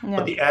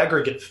 But the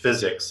aggregate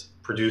physics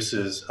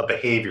produces a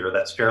behavior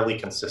that's fairly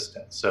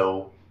consistent.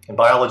 So in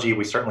biology,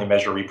 we certainly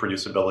measure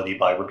reproducibility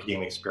by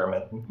repeating the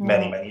experiment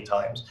many, many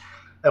times.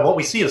 And what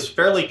we see is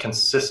fairly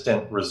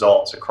consistent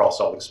results across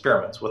all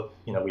experiments. With,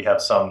 we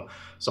have some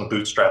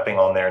bootstrapping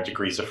on there and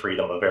degrees of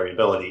freedom of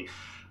variability.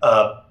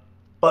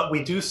 But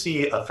we do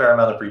see a fair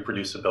amount of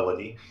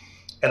reproducibility.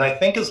 And I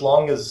think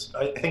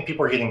I think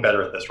people are getting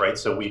better at this, right?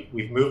 So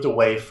we've moved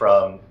away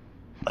from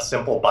a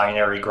simple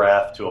binary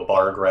graph to a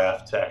bar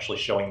graph to actually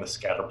showing the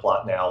scatter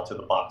plot now to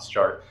the box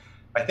chart.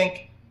 I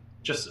think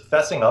just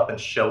fessing up and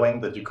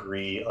showing the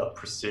degree of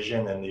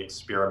precision in the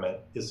experiment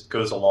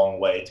goes a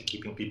long way to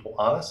keeping people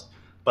honest.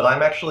 But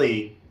I'm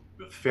actually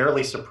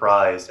fairly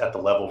surprised at the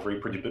level of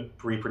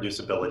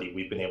reproducibility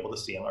we've been able to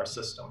see in our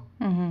system.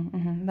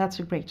 That's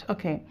great.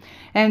 Okay.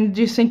 And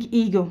do you think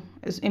ego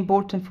is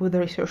important for the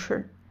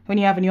researcher? When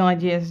you have new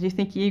ideas, do you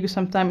think ego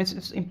sometimes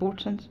is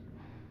important?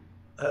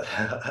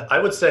 I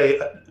would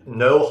say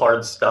no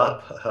hard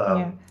stop.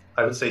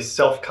 I would say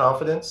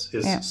self-confidence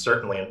is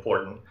certainly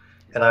important.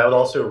 And I would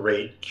also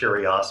rate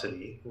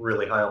curiosity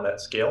really high on that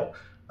scale.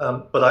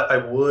 But I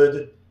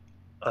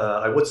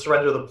would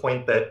surrender the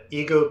point that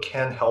ego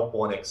can help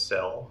one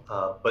excel,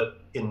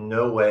 but in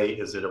no way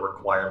is it a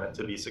requirement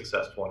to be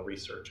successful in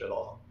research at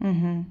all.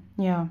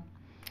 Yeah.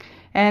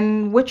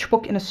 And which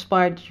book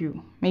inspired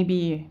you?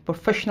 Maybe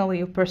professionally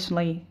or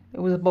personally, it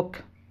was a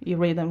book you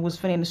read and was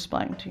very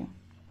inspiring to you.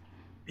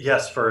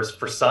 Yes, for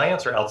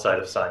science or outside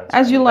of science?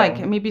 As you like.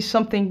 Maybe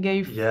something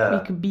you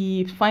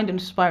could find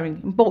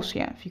inspiring. Both,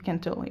 if you can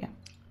tell,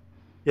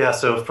 Yeah,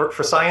 so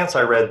for science,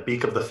 I read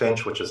Beak of the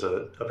Finch, which is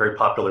a very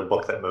popular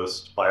book that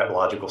most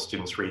biological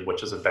students read,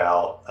 which is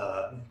about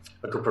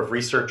a group of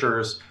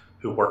researchers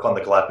who work on the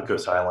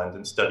Galapagos Island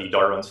and study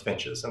Darwin's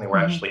finches. And they were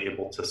actually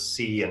able to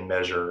see and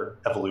measure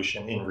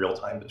evolution in real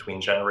time between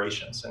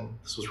generations. And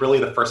this was really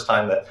the first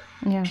time that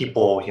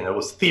people, it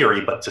was theory,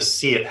 but to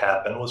see it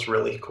happen was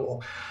really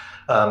cool.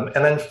 And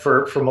then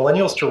for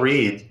millennials to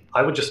read,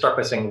 I would just start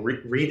by saying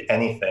read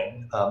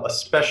anything,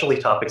 especially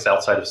topics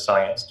outside of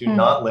science. Do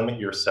not limit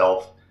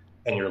yourself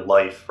and your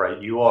life,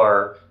 right? You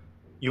are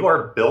you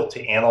are built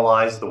to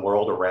analyze the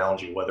world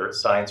around you, whether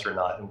it's science or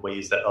not, in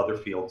ways that other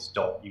fields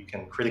don't. You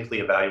can critically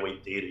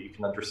evaluate data. You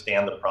can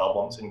understand the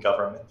problems in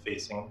government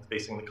facing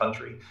the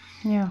country.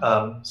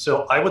 Yeah.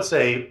 So I would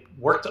say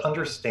work to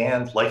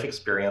understand life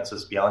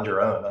experiences beyond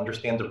your own,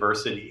 understand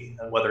diversity,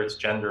 whether it's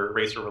gender,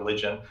 race, or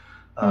religion.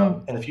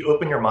 And if you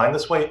open your mind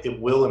this way, it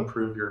will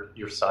improve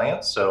your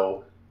science.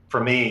 So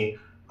for me,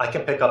 I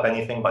can pick up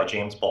anything by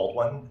James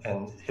Baldwin,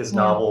 and his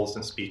novels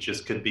and speeches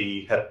could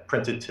be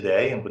printed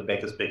today and would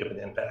make as big of an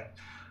impact.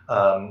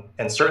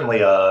 And certainly,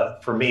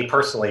 for me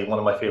personally, one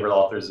of my favorite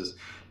authors is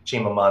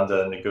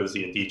Chimamanda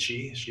Ngozi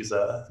Adichie. She's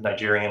a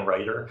Nigerian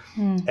writer,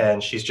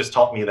 and she's just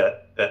taught me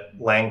that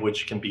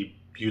language can be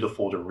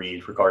beautiful to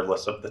read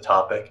regardless of the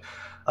topic.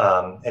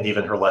 And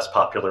even her less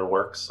popular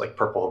works, like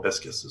Purple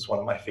Hibiscus, is one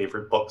of my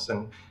favorite books.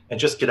 And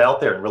just get out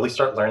there and really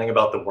start learning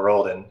about the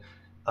world. And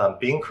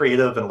being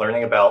creative and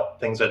learning about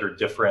things that are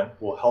different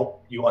will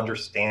help you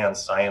understand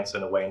science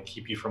in a way and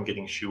keep you from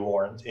getting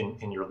shoehorned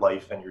in your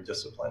life and your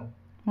discipline.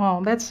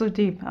 Wow, that's so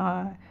deep.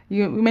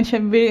 You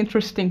mentioned very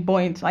interesting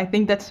points. I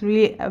think that's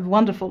really a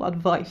wonderful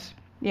advice.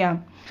 Yeah.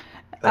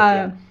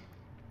 Thank you.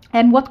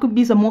 And what could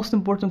be the most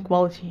important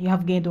quality you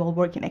have gained while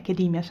working in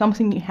academia?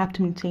 Something you have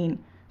to maintain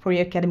for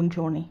your academic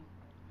journey?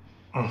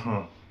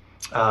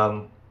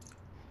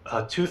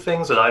 Two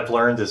things that I've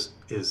learned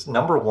is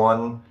number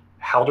one,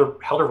 how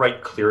to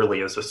write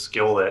clearly is a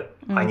skill that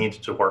I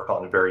needed to work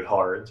on very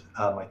hard.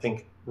 I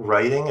think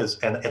writing is,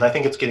 and I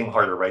think it's getting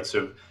harder, right?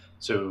 So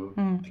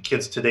the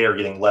kids today are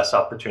getting less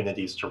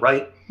opportunities to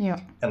write,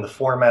 and the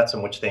formats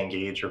in which they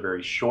engage are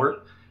very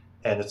short,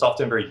 and it's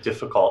often very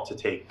difficult to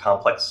take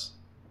complex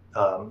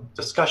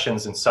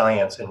discussions in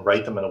science and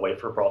write them in a way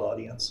for a broad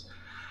audience.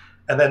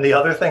 And then the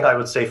other thing I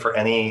would say for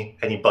any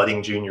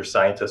budding junior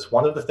scientist,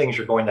 one of the things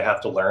you're going to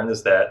have to learn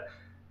is that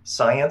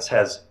science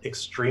has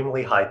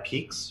extremely high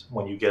peaks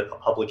when you get a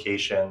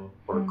publication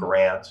or a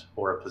grant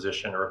or a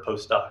position or a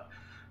postdoc,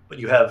 but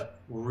you have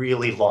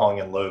really long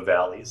and low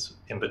valleys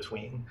in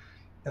between.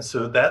 And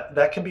so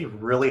that can be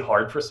really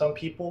hard for some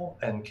people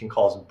and can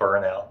cause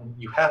burnout.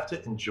 You have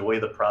to enjoy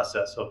the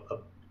process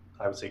of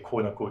I would say,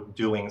 quote unquote,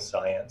 doing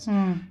science.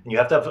 And you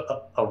have to have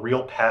a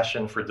real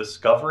passion for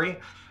discovery,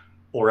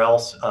 or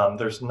else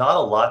there's not a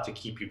lot to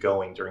keep you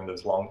going during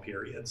those long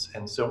periods.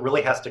 And so it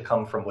really has to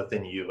come from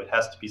within you. It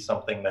has to be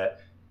something that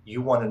you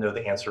want to know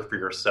the answer for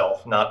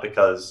yourself, not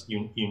because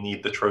you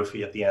need the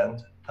trophy at the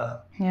end.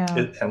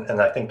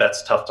 And I think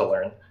that's tough to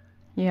learn.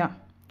 Yeah,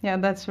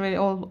 that's really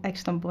all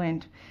excellent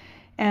point.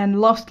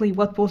 And lastly,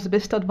 what was the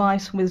best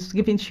advice was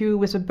given to you,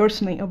 was it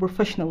personally or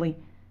professionally,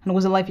 and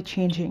was it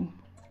life-changing?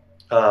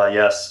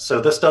 Yes, so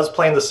this does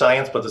play into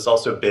science, but it's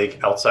also big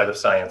outside of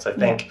science. I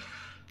think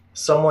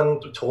someone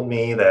told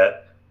me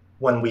that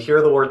when we hear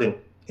the word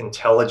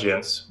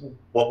intelligence,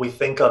 what we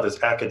think of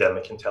is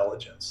academic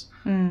intelligence.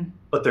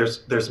 But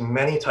there's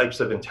many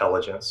types of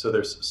intelligence. So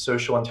there's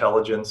social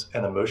intelligence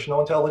and emotional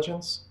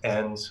intelligence,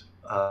 and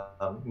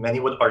many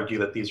would argue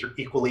that these are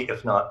equally,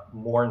 if not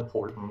more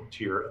important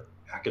to your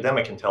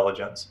academic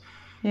intelligence.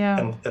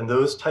 And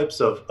those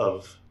types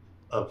of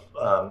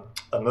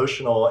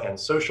emotional and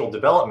social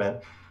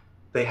development,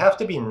 they have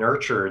to be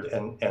nurtured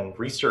and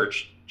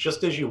researched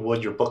just as you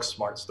would your book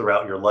smarts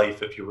throughout your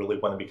life if you really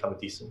want to become a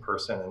decent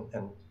person.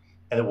 And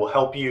it will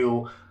help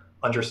you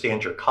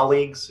understand your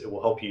colleagues. It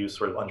will help you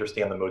sort of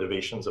understand the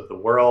motivations of the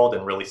world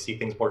and really see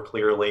things more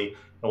clearly.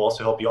 It will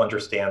also help you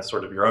understand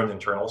sort of your own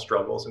internal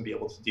struggles and be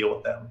able to deal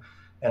with them.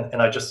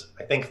 And I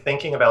think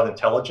thinking about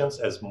intelligence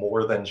as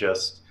more than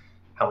just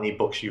how many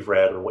books you've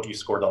read or what you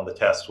scored on the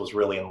test was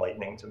really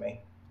enlightening to me.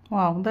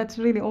 Wow, that's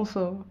really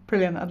also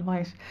brilliant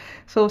advice.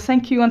 So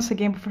thank you once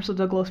again, Professor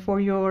Douglas, for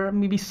your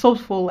maybe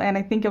thoughtful, and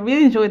I think I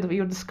really enjoyed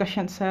your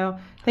discussion. So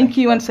thank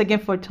you once again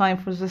for your time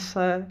for this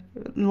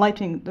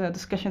enlightening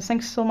discussion.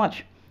 Thanks so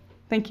much.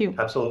 Thank you.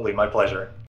 Absolutely, my pleasure.